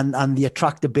side and the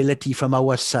attractability from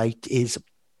our site is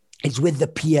with the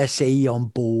PSA on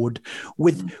board,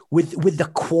 with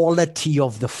the quality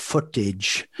of the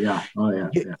footage. Yeah. Oh, yeah.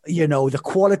 The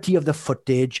quality of the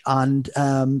footage, and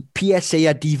PSA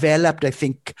had developed, I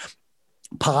think,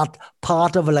 part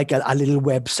of like a little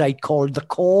website called The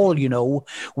Call,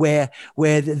 where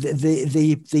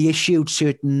they issued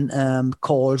certain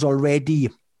calls already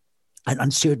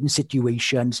and certain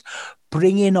situations,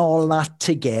 bringing all that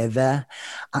together,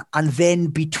 and then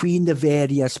between the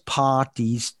various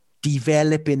parties,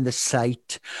 developing the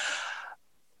site,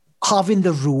 having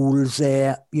the rules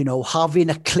there, having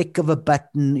a click of a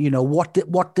button,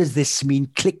 what does this mean?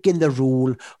 Clicking the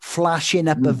rule, flashing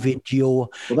up a video.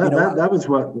 Well, that was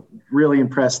what really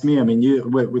impressed me. I mean,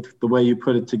 with the way you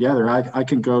put it together, I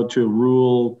can go to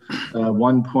rule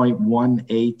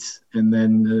 1.18 and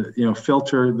then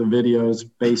filter the videos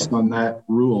based on that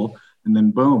rule, and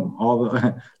then boom, all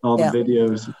the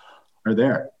videos are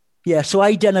there. Yeah, so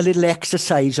I done a little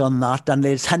exercise on that, and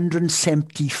there's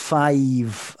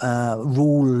 175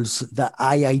 rules that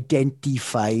I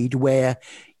identified where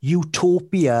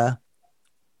Utopia,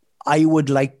 I would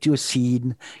like to have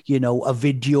seen, a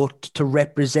video to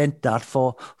represent that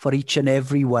for each and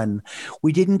every one.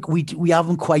 We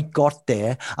haven't quite got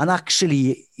there. And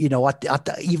actually,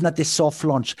 even at this soft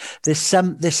launch, there's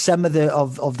some of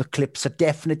the clips that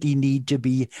definitely need to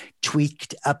be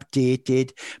tweaked,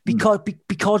 updated,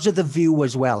 because of the view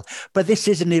as well. But this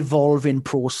is an evolving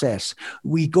process.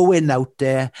 We go in out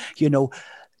there, some of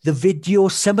the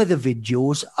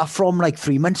videos are from like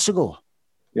 3 months ago.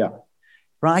 Yeah.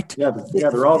 Right? Yeah,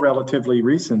 they're all relatively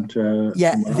recent.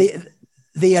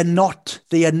 They are not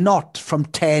from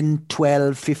 10,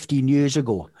 12, 15 years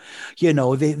ago.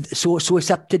 So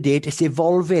it's up to date, it's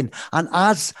evolving. And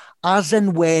as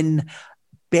and when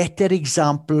better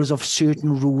examples of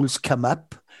certain rules come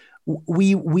up,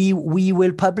 we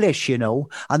will publish, and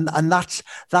that's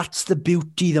the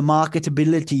beauty, the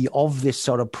marketability of this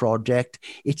sort of project.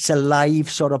 It's a live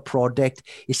sort of project.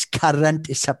 It's current,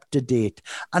 it's up to date.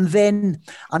 And then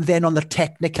on the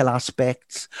technical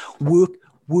aspects,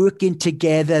 working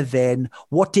together then,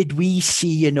 what did we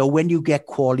see, when you get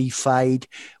qualified,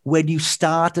 when you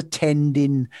start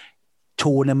attending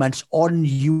tournaments on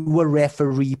your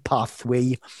referee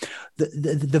pathway,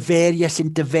 the various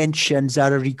interventions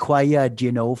that are required,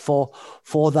 for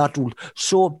that rule.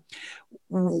 So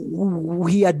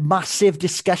we had massive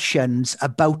discussions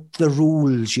about the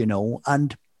rules,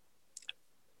 and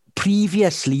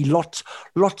previously lots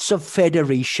of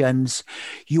federations,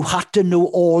 you had to know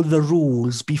all the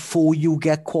rules before you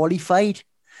get qualified.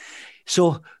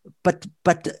 So, but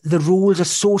the rules are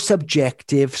so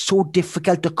subjective, so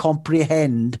difficult to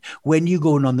comprehend when you're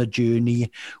going on the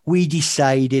journey. We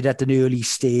decided at an early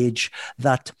stage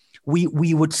that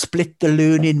we would split the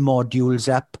learning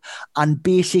modules up and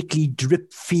basically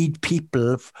drip feed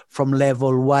people from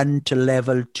level 1 to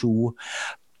level 2.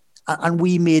 And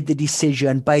we made the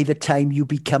decision, by the time you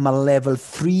become a level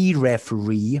 3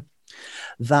 referee,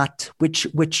 which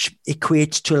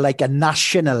equates to like a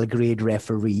national grade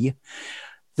referee,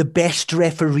 the best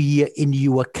referee in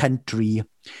your country,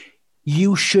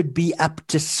 you should be up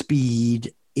to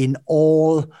speed in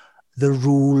all the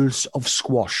rules of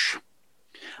squash.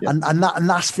 Yeah. And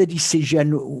that's the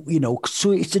decision,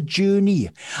 so it's a journey.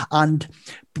 And,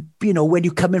 when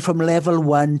you're coming from level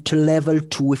 1 to level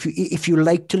 2, if you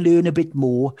like to learn a bit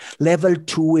more, level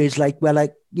 2 is like, well,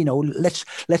 let's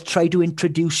try to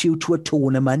introduce you to a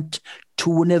tournament,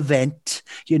 to an event,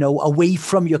 away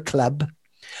from your club.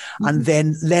 Mm-hmm. And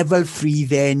then level 3,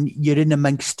 then you're in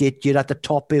amongst it. You're at the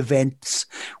top events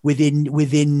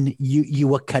within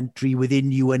your country,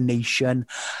 within your nation.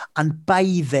 And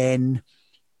by then,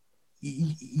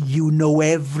 you know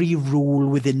every rule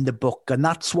within the book. And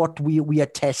that's what we are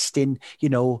testing,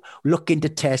 looking to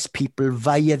test people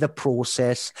via the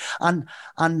process. And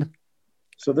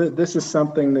so this is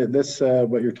something that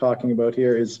what you're talking about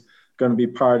here is going to be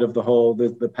part of the whole,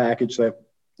 the package that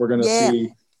we're going to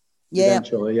see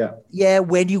eventually. Yeah.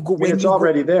 When you go, it's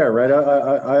already there, right?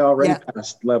 I already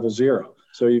passed level 0.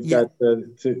 So you've got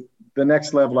the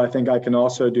next level. I think I can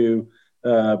also do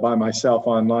by myself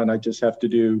online. I just have to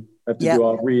do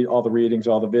all the readings,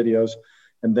 all the videos.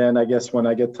 And then I guess when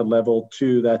I get to level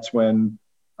 2, that's when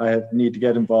I need to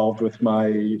get involved with my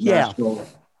national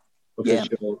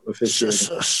official.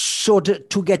 So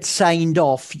to get signed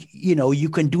off, you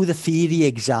can do the theory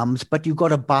exams, but you've got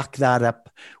to back that up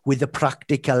with the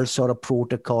practical sort of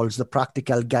protocols, the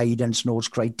practical guidance notes,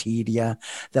 criteria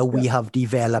that we have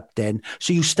developed then.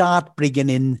 So you start bringing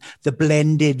in the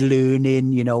blended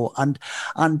learning,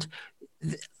 and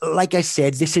like I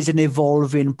said, this is an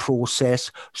evolving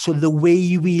process. So the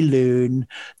way we learn,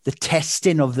 the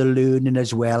testing of the learning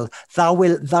as well, that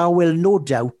will no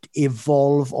doubt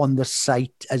evolve on the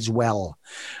site as well.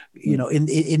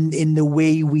 In the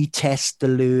way we test the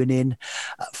learning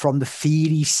from the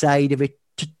theory side of it,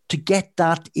 to get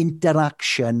that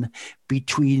interaction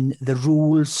between the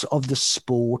rules of the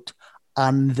sport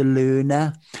and the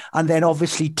learner, and then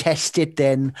obviously test it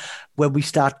then when we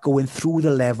start going through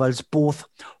the levels, both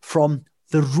from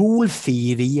the rule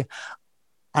theory,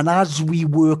 and as we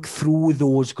work through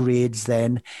those grades,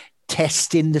 then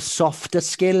testing the softer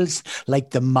skills like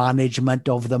the management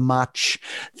of the match,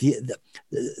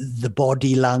 the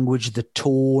body language, the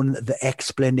tone, the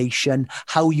explanation,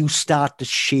 how you start to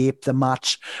shape the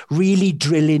match, really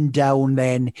drilling down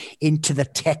then into the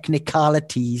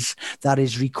technicalities that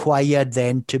is required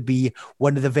then to be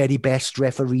one of the very best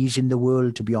referees in the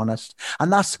world, to be honest.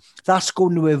 And that's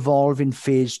going to evolve in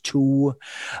phase 2.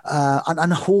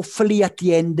 And hopefully at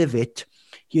the end of it,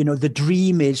 the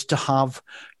dream is to have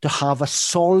a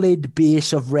solid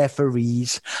base of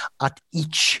referees at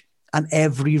each and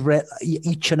every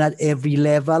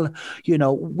level,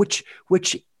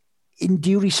 which in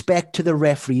due respect to the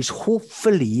referees,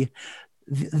 hopefully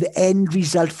the end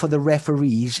result for the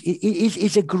referees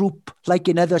is a group, like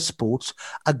in other sports,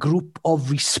 a group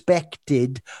of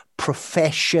respected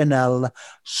professional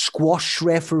squash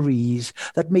referees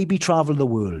that maybe travel the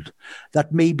world,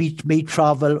 that may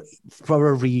travel for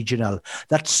a regional,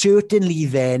 that certainly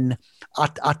then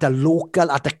at a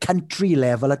local, at a country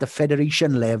level, at a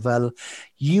federation level,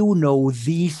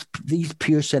 these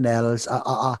personnels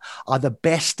are the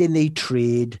best in their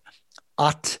trade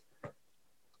at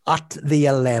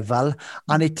their level,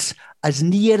 and it's as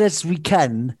near as we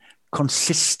can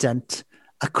consistent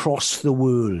across the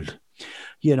world.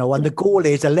 And the goal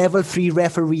is a level 3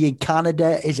 referee in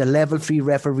Canada is a level 3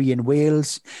 referee in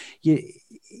Wales,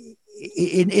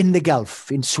 in the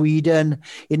Gulf, in Sweden,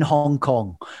 in Hong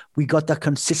Kong. We got the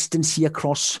consistency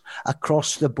across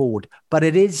the board, but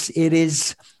it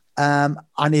is an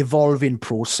evolving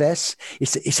process.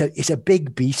 It's a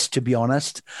big beast, to be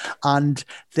honest, and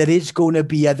there is going to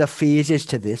be other phases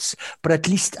to this. But at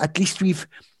least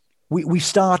we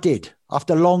started.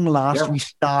 After long last, we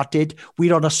started.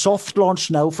 We're on a soft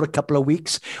launch now for a couple of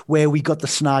weeks where we got the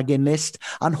snagging list,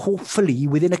 and hopefully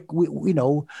within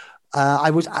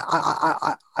I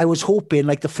was hoping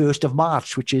like the 1st of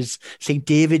March, which is St.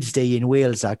 David's Day in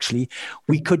Wales. Actually,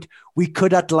 we could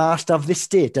at last have this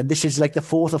date, and this is like the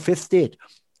 4th or 5th date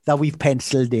that we've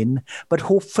penciled in. But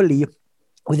hopefully,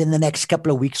 within the next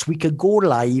couple of weeks, we could go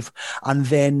live, and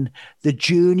then the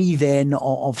journey then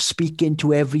of speaking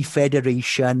to every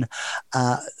federation,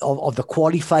 of the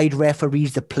qualified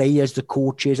referees, the players, the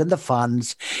coaches, and the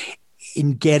fans,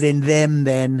 in getting them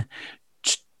then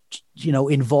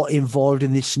involved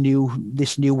in this new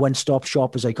one-stop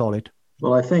shop, as I call it.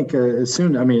 Well, I think I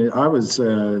was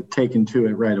taken to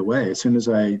it right away. As soon as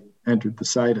I entered the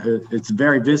site, it's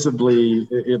very visibly,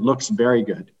 it looks very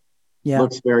good. Yeah.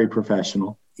 Looks very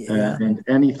professional. Yeah. And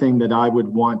anything that I would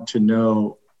want to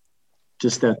know,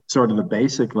 just at sort of the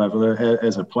basic level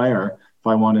as a player, if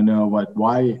I want to know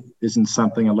why isn't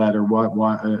something a letter,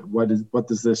 what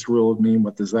does this rule mean?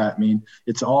 What does that mean?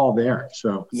 It's all there.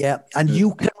 So yeah, and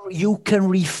you you can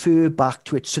refer back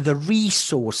to it. So the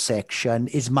resource section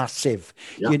is massive.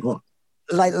 Yeah.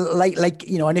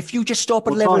 And if you just stop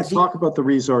at level talk about the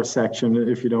resource section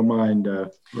if you don't mind.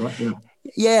 Right? Yeah.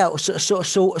 Yeah,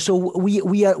 so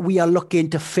we are looking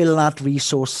to fill that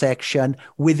resource section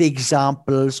with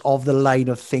examples of the line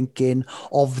of thinking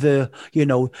of the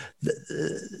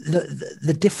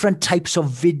different types of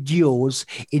videos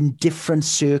in different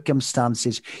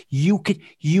circumstances. You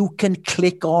can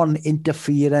click on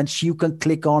interference, you can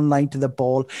click on line to the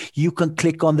ball, you can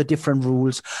click on the different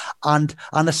rules, and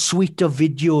a suite of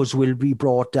videos will be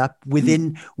brought up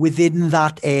within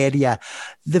that area.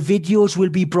 The videos will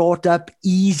be brought up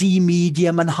easy,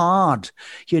 medium, and hard,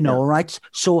 right?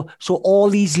 So all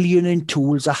these learning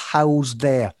tools are housed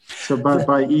there. So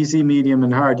by easy, medium,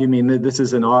 and hard, you mean that this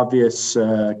is an obvious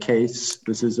case?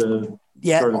 This is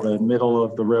sort of a middle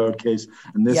of the road case,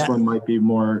 and this one might be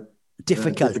more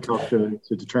difficult to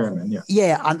determine.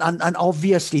 And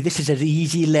obviously this is an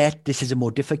easy let, this is a more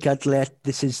difficult let,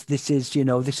 this is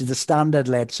the standard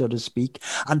let, so to speak,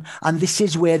 and this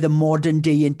is where the modern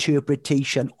day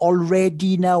interpretation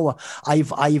already now.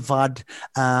 I've had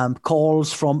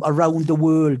calls from around the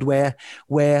world where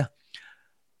we're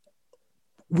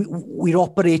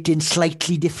operating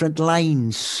slightly different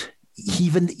lines.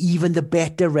 Even the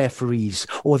better referees,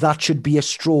 or that should be a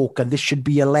stroke and this should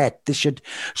be a let. This is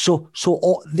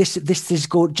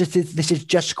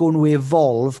just going to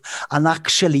evolve and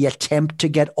actually attempt to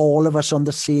get all of us on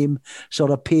the same sort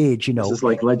of page. This is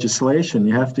like legislation.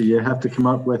 You have to come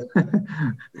up with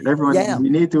everyone. Yeah.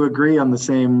 You need to agree on the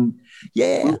same.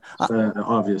 Yeah, rules,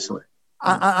 obviously.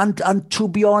 And to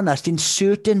be honest, in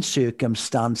certain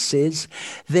circumstances,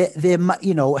 there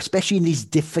especially in these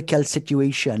difficult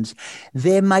situations,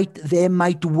 there might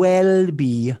well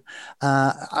be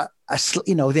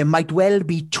there might well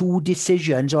be two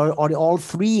decisions or all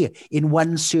three in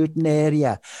one certain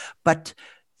area, but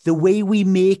the way we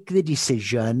make the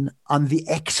decision and the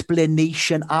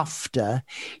explanation after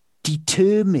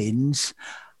determines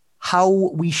how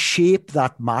we shape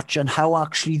that match and how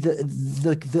actually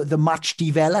the match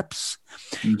develops.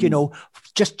 Mm-hmm.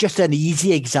 Just an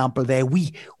easy example there.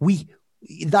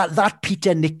 That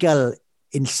Peter Nicol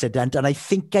incident, and I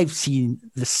think I've seen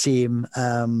the same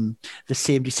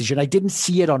decision. I didn't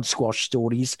see it on Squash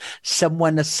Stories.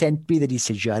 Someone has sent me the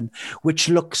decision, which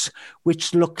looks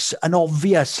an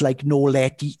obvious no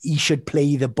let. He should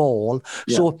play the ball.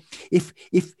 Yeah. So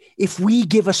if we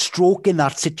give a stroke in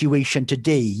that situation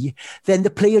today, then the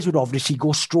players would obviously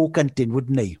go stroke hunting,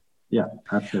 wouldn't they? Yeah,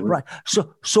 absolutely. Right.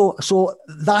 So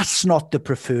that's not the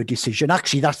preferred decision.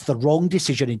 Actually, that's the wrong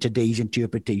decision in today's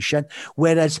interpretation.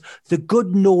 Whereas the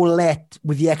good no let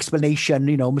with the explanation,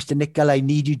 Mr. Nicol, I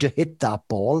need you to hit that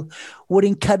ball, would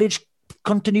encourage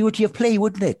continuity of play,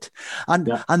 wouldn't it? And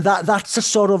that's the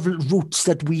sort of routes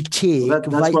that we take.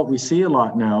 Well, that's what we see a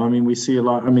lot now. I mean,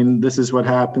 this is what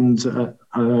happens.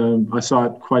 I saw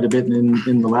it quite a bit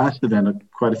in the last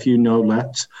event, quite a few no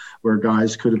lets where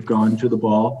guys could have gone to the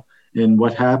ball. And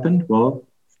what happened? Well,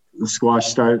 the squash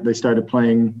started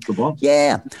playing the ball.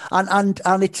 Yeah, and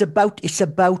it's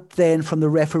about then from the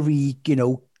referee,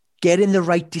 getting the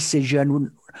right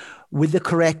decision with the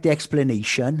correct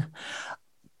explanation.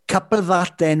 Couple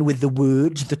that then with the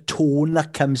words, the tone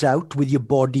that comes out with your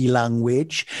body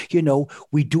language.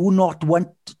 We do not want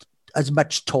as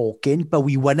much talking, but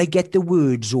we want to get the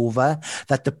words over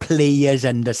that the players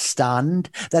understand.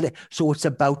 So it's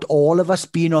about all of us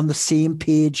being on the same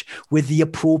page with the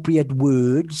appropriate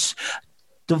words.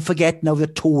 Don't forget now the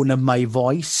tone of my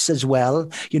voice as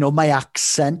well, my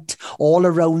accent all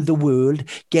around the world,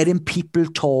 getting people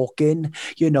talking,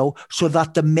 so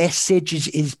that the message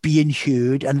is being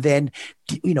heard. And then,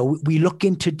 we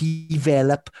looking to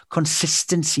develop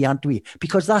consistency, aren't we?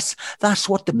 Because that's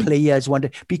what the players want.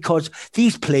 Because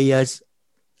these players,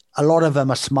 a lot of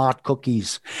them are smart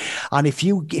cookies. And if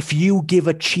you give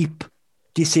a cheap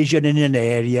decision in an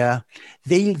area,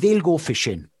 they'll go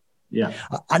fishing. Yeah,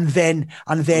 and then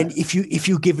if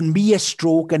you given me a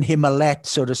stroke and him a let,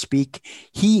 so to speak,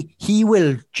 he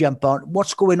will jump on.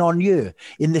 What's going on here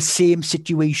in the same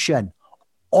situation,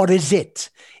 or isn't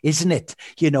it?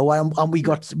 And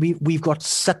we've got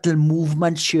subtle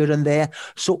movements here and there.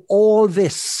 So all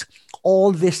this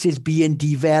is being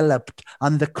developed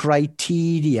and the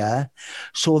criteria,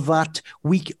 so that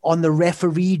we on the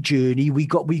referee journey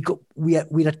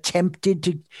we're attempting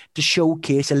to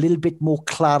showcase a little bit more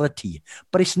clarity,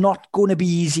 but it's not going to be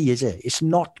easy, is it? It's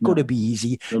not going to be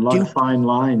easy. There are a lot of fine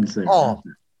lines there.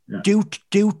 Due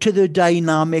to the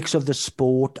dynamics of the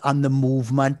sport and the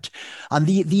movement, and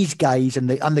these guys and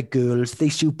the girls,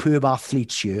 they're superb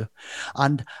athletes here,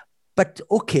 but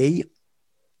okay.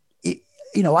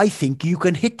 I think you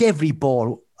can hit every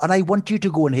ball, and I want you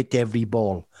to go and hit every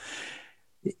ball.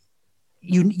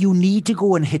 You need to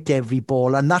go and hit every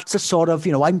ball, and that's a sort of,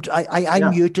 I'm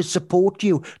here to support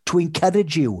you, to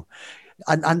encourage you.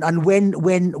 And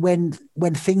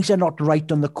when things are not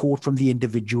right on the court from the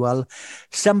individual,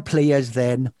 some players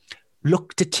then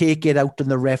look to take it out on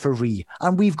the referee.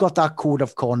 And we've got that code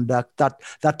of conduct,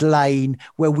 that line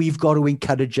where we've got to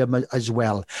encourage them as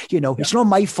well. It's not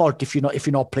my fault if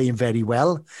you're not playing very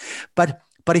well, but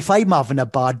if I'm having a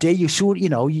bad day, you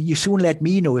soon let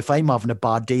me know if I'm having a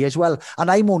bad day as well.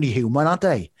 And I'm only human, aren't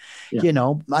I?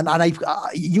 Yeah. And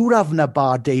you're having a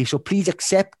bad day, so please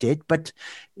accept it. But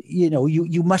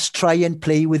you must try and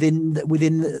play within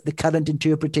the current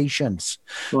interpretations.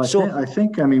 Well, I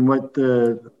think what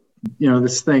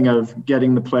this thing of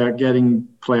getting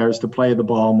players to play the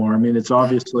ball more. I mean, it's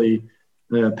obviously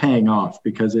paying off,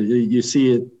 because you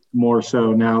see it more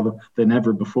so now than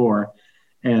ever before.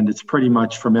 And it's pretty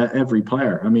much from every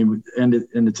player. I mean, and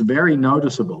it's very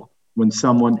noticeable when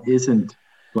someone isn't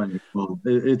playing ball.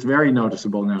 It's very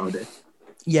noticeable nowadays.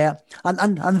 Yeah,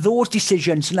 and those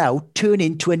decisions now turn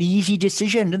into an easy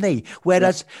decision, don't they?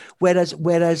 Whereas,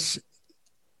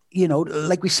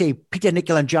 like we say, Peter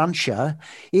Nicol-Anjancha,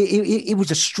 it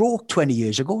was a stroke 20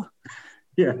 years ago.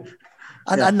 Yeah.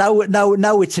 And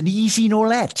now it's an easy no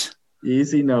let.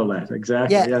 Easy no let,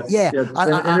 exactly. Yeah.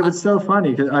 And it was so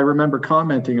funny, because I remember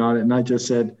commenting on it, and I just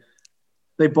said,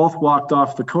 they both walked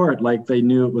off the court like they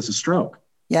knew it was a stroke.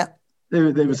 Yeah.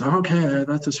 They was, okay,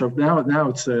 that's a stroke. Now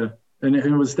it's and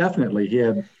it was definitely, he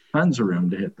had tons of room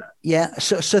to hit that. Yeah.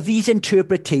 So these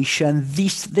interpretation,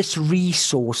 this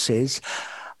resources.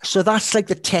 So that's like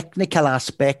the technical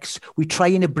aspects. We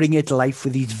try to bring it to life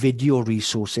with these video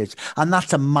resources. And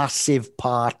that's a massive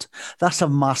part. That's a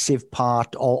massive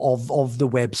part of the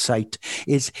website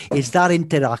is that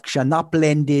interaction, that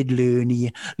blended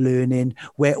learning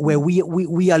where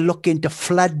we are looking to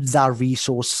flood that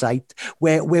resource site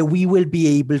where we will be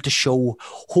able to show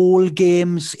whole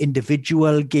games,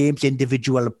 individual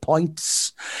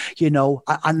points,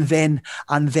 and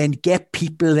then get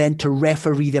people then to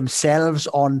referee themselves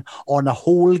on a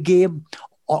whole game,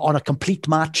 on a complete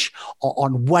match,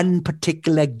 on one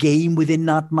particular game within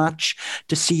that match,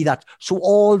 to see that. So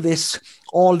all these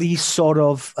sort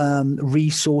of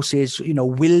resources,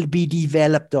 will be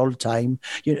developed all the time.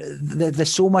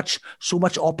 There's so much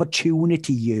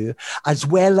opportunity here, as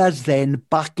well as then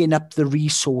backing up the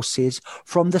resources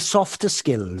from the softer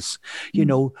skills.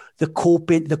 The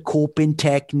coping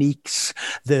techniques,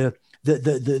 the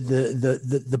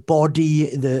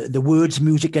body, the words,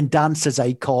 music and dance, as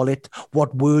I call it,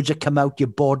 what words that come out, your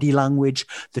body language,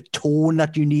 the tone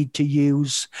that you need to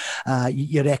use,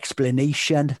 your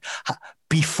explanation,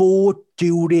 before,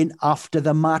 during, after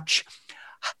the match,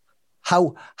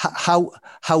 how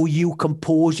you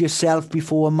compose yourself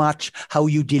before a match, how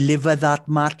you deliver that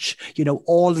match,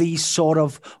 all these sort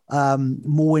of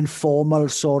more informal,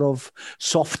 sort of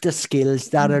softer skills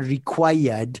that are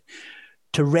required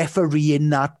to referee in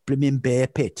that blooming bear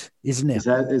pit, isn't it?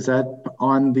 Is that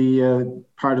on the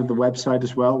part of the website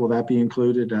as well? Will that be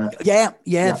included? Yeah.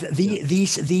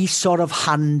 These sort of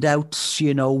handouts,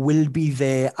 will be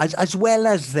there, as well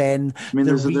as then. I mean,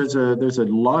 there's a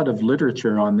lot of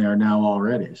literature on there now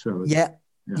already. So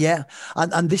yeah.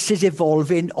 And this is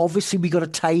evolving. Obviously, we got to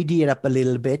tidy it up a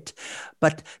little bit,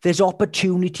 but there's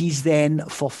opportunities then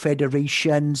for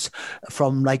federations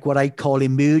from like what I call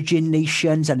emerging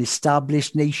nations and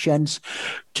established nations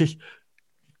to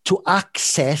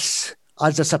access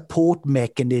as a support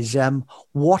mechanism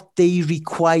what they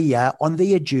require on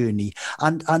their journey.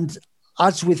 And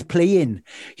as with playing,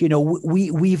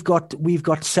 we've got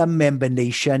some member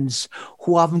nations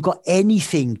who haven't got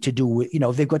anything to do with,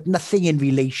 they've got nothing in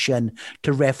relation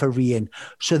to refereeing.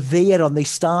 So they are on the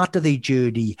start of their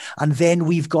journey. And then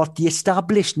we've got the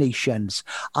established nations.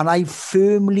 And I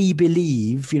firmly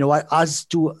believe, as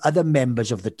do other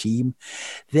members of the team,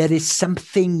 there is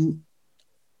something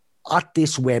at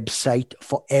this website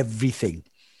for everything.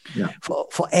 Yeah.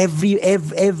 For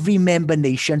every member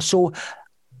nation. So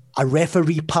a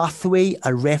referee pathway,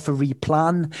 a referee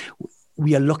plan.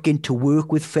 We are looking to work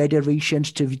with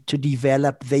federations to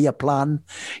develop their plan.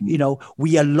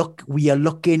 We are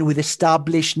looking with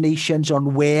established nations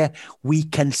on where we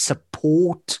can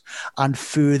support and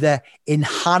further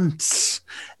enhance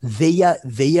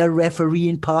their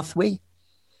refereeing pathway.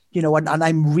 and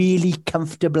I'm really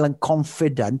comfortable and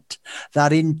confident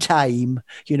that in time,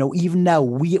 even now,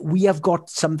 we have got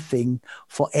something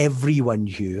for everyone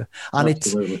here, and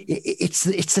Absolutely. it's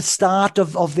the start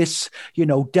of this,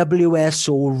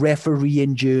 WSO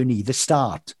refereeing journey, the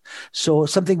start. So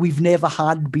something we've never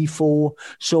had before.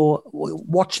 So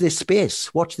watch this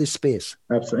space. Watch this space.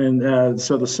 Absolutely. And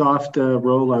so the soft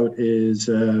rollout is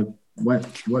what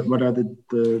are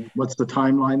what's the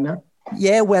timeline there?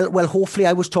 Yeah, well, hopefully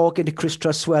I was talking to Chris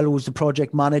Truswell, who's the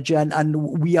project manager, and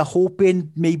we are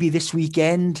hoping maybe this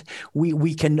weekend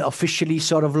we can officially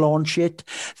sort of launch it.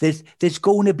 There's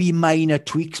going to be minor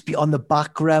tweaks on the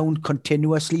background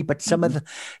continuously, but some of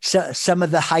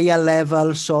the higher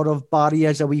level sort of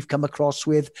barriers that we've come across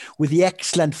with the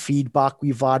excellent feedback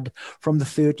we've had from the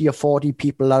 30 or 40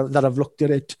 people that have looked at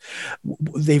it,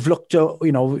 they've looked at,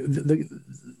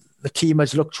 the team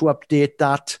has looked to update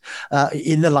that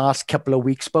in the last couple of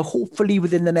weeks, but hopefully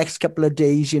within the next couple of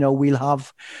days, we'll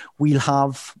have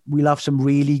some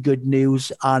really good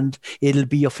news, and it'll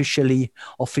be officially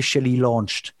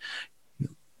launched.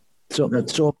 So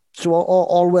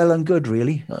all well and good,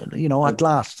 really. At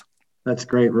last. That's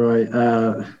great, Roy.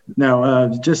 Now,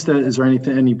 just is there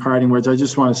any parting words? I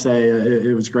just want to say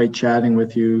it was great chatting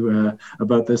with you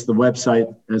about this. The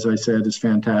website, as I said, is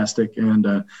fantastic,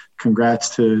 and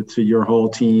congrats to your whole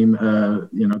team.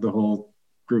 The whole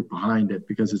group behind it,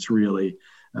 because it's really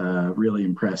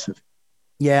impressive.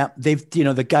 Yeah, they've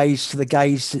the guys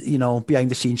behind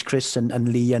the scenes, Chris and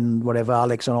Lee and whatever,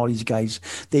 Alex and all these guys,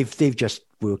 they've just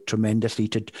worked tremendously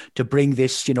to bring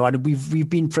this, and we've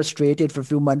been frustrated for a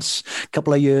few months,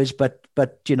 couple of years, but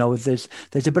there's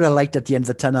a bit of light at the end of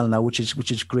the tunnel now, which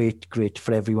is great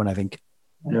for everyone, I think.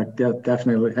 Yeah,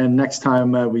 definitely. And next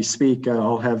time we speak,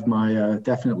 I'll have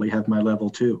definitely have my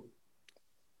level 2.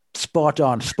 Spot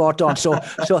on. So,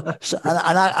 and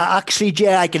actually,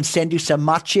 Jay, I can send you some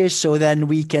matches, so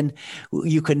then you can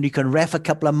ref a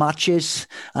couple of matches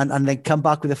and then come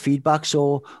back with the feedback.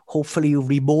 So hopefully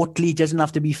remotely, doesn't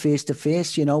have to be face to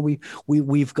face.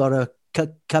 We've got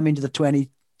to come into the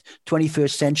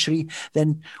 21st century.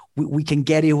 Then we can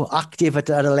get you active at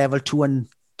a level 2 and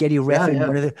get you reffing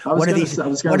one of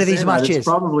these matches. It's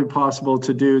probably possible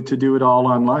to do it all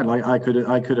online. Like I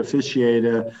could officiate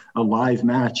a live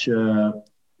match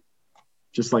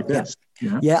just like this.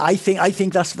 Yeah, I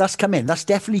think that's coming. That's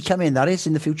definitely coming. That is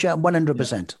in the future,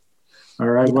 100%. All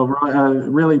right. Yeah. Well,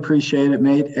 really appreciate it,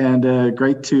 mate, and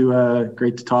great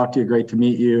to talk to you. Great to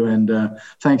meet you, and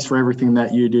thanks for everything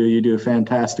that you do. You do a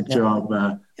fantastic job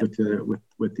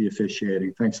with the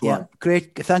officiating. Thanks a lot.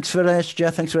 Great. Thanks for this,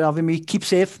 Jeff. Thanks for having me. Keep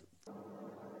safe.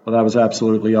 Well, that was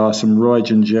absolutely awesome. Roy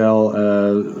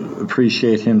Gingell,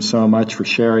 appreciate him so much for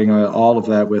sharing all of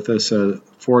that with us.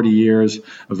 40 years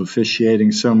of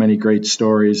officiating, so many great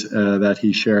stories that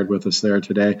he shared with us there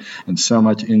today, and so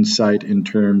much insight in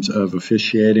terms of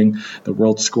officiating. The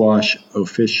World Squash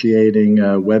Officiating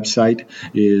website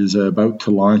is about to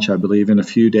launch, I believe, in a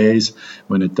few days.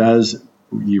 When it does,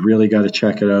 you really got to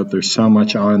check it out. There's so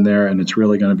much on there, and it's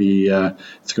really going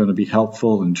to be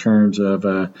helpful in terms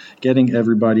of getting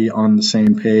everybody on the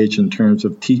same page in terms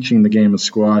of teaching the game of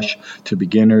squash to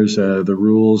beginners. The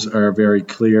rules are very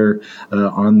clear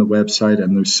on the website,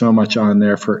 and there's so much on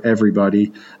there for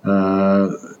everybody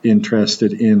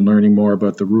interested in learning more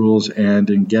about the rules and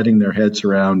in getting their heads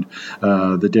around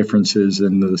the differences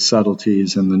and the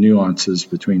subtleties and the nuances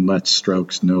between lets,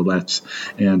 strokes, no lets,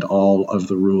 and all of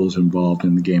the rules involved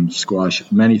in the game of squash.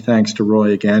 Many thanks to Roy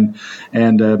again,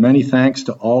 and many thanks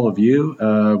to all of you.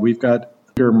 We've got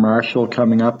Peter Marshall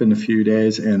coming up in a few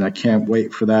days, and I can't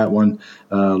wait for that one.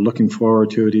 Looking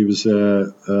forward to it. He was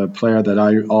a player that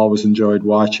I always enjoyed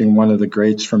watching, one of the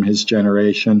greats from his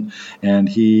generation, and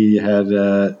he had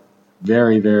a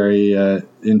very, very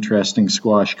interesting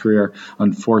squash career.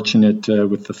 Unfortunate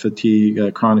with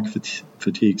the chronic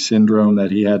fatigue syndrome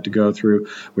that he had to go through,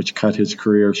 which cut his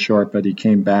career short, but he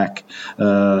came back,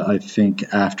 I think,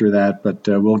 after that. But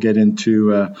we'll get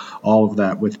into all of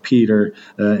that with Peter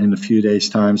in a few days'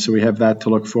 time. So we have that to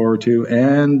look forward to,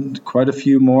 and quite a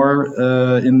few more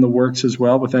in the works as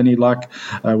well. With any luck,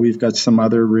 we've got some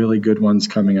other really good ones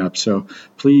coming up. So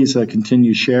please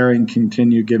continue sharing,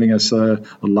 continue giving us a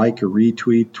like, a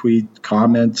retweet, tweet, comment,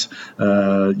 comments.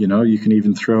 You can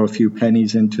even throw a few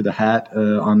pennies into the hat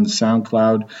on the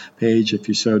SoundCloud page if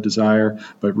you so desire.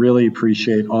 But really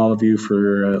appreciate all of you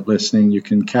for listening. You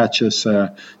can catch us.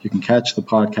 You can catch the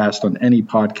podcast on any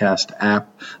podcast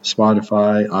app,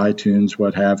 Spotify, iTunes,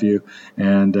 what have you.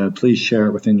 And please share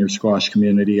it within your squash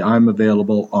community. I'm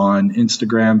available on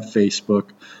Instagram, Facebook,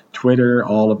 Twitter,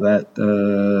 all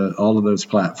of those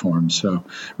platforms. So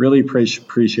really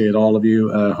appreciate all of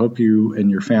you. Hope you and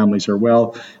your families are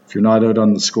well. If you're not out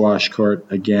on the squash court,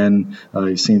 again,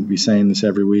 I seem to be saying this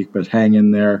every week, but hang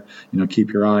in there.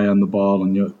 Keep your eye on the ball,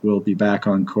 and we'll be back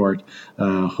on court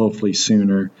hopefully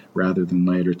sooner rather than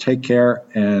later. Take care,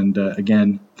 and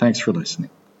again, thanks for listening.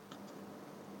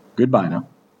 Goodbye now.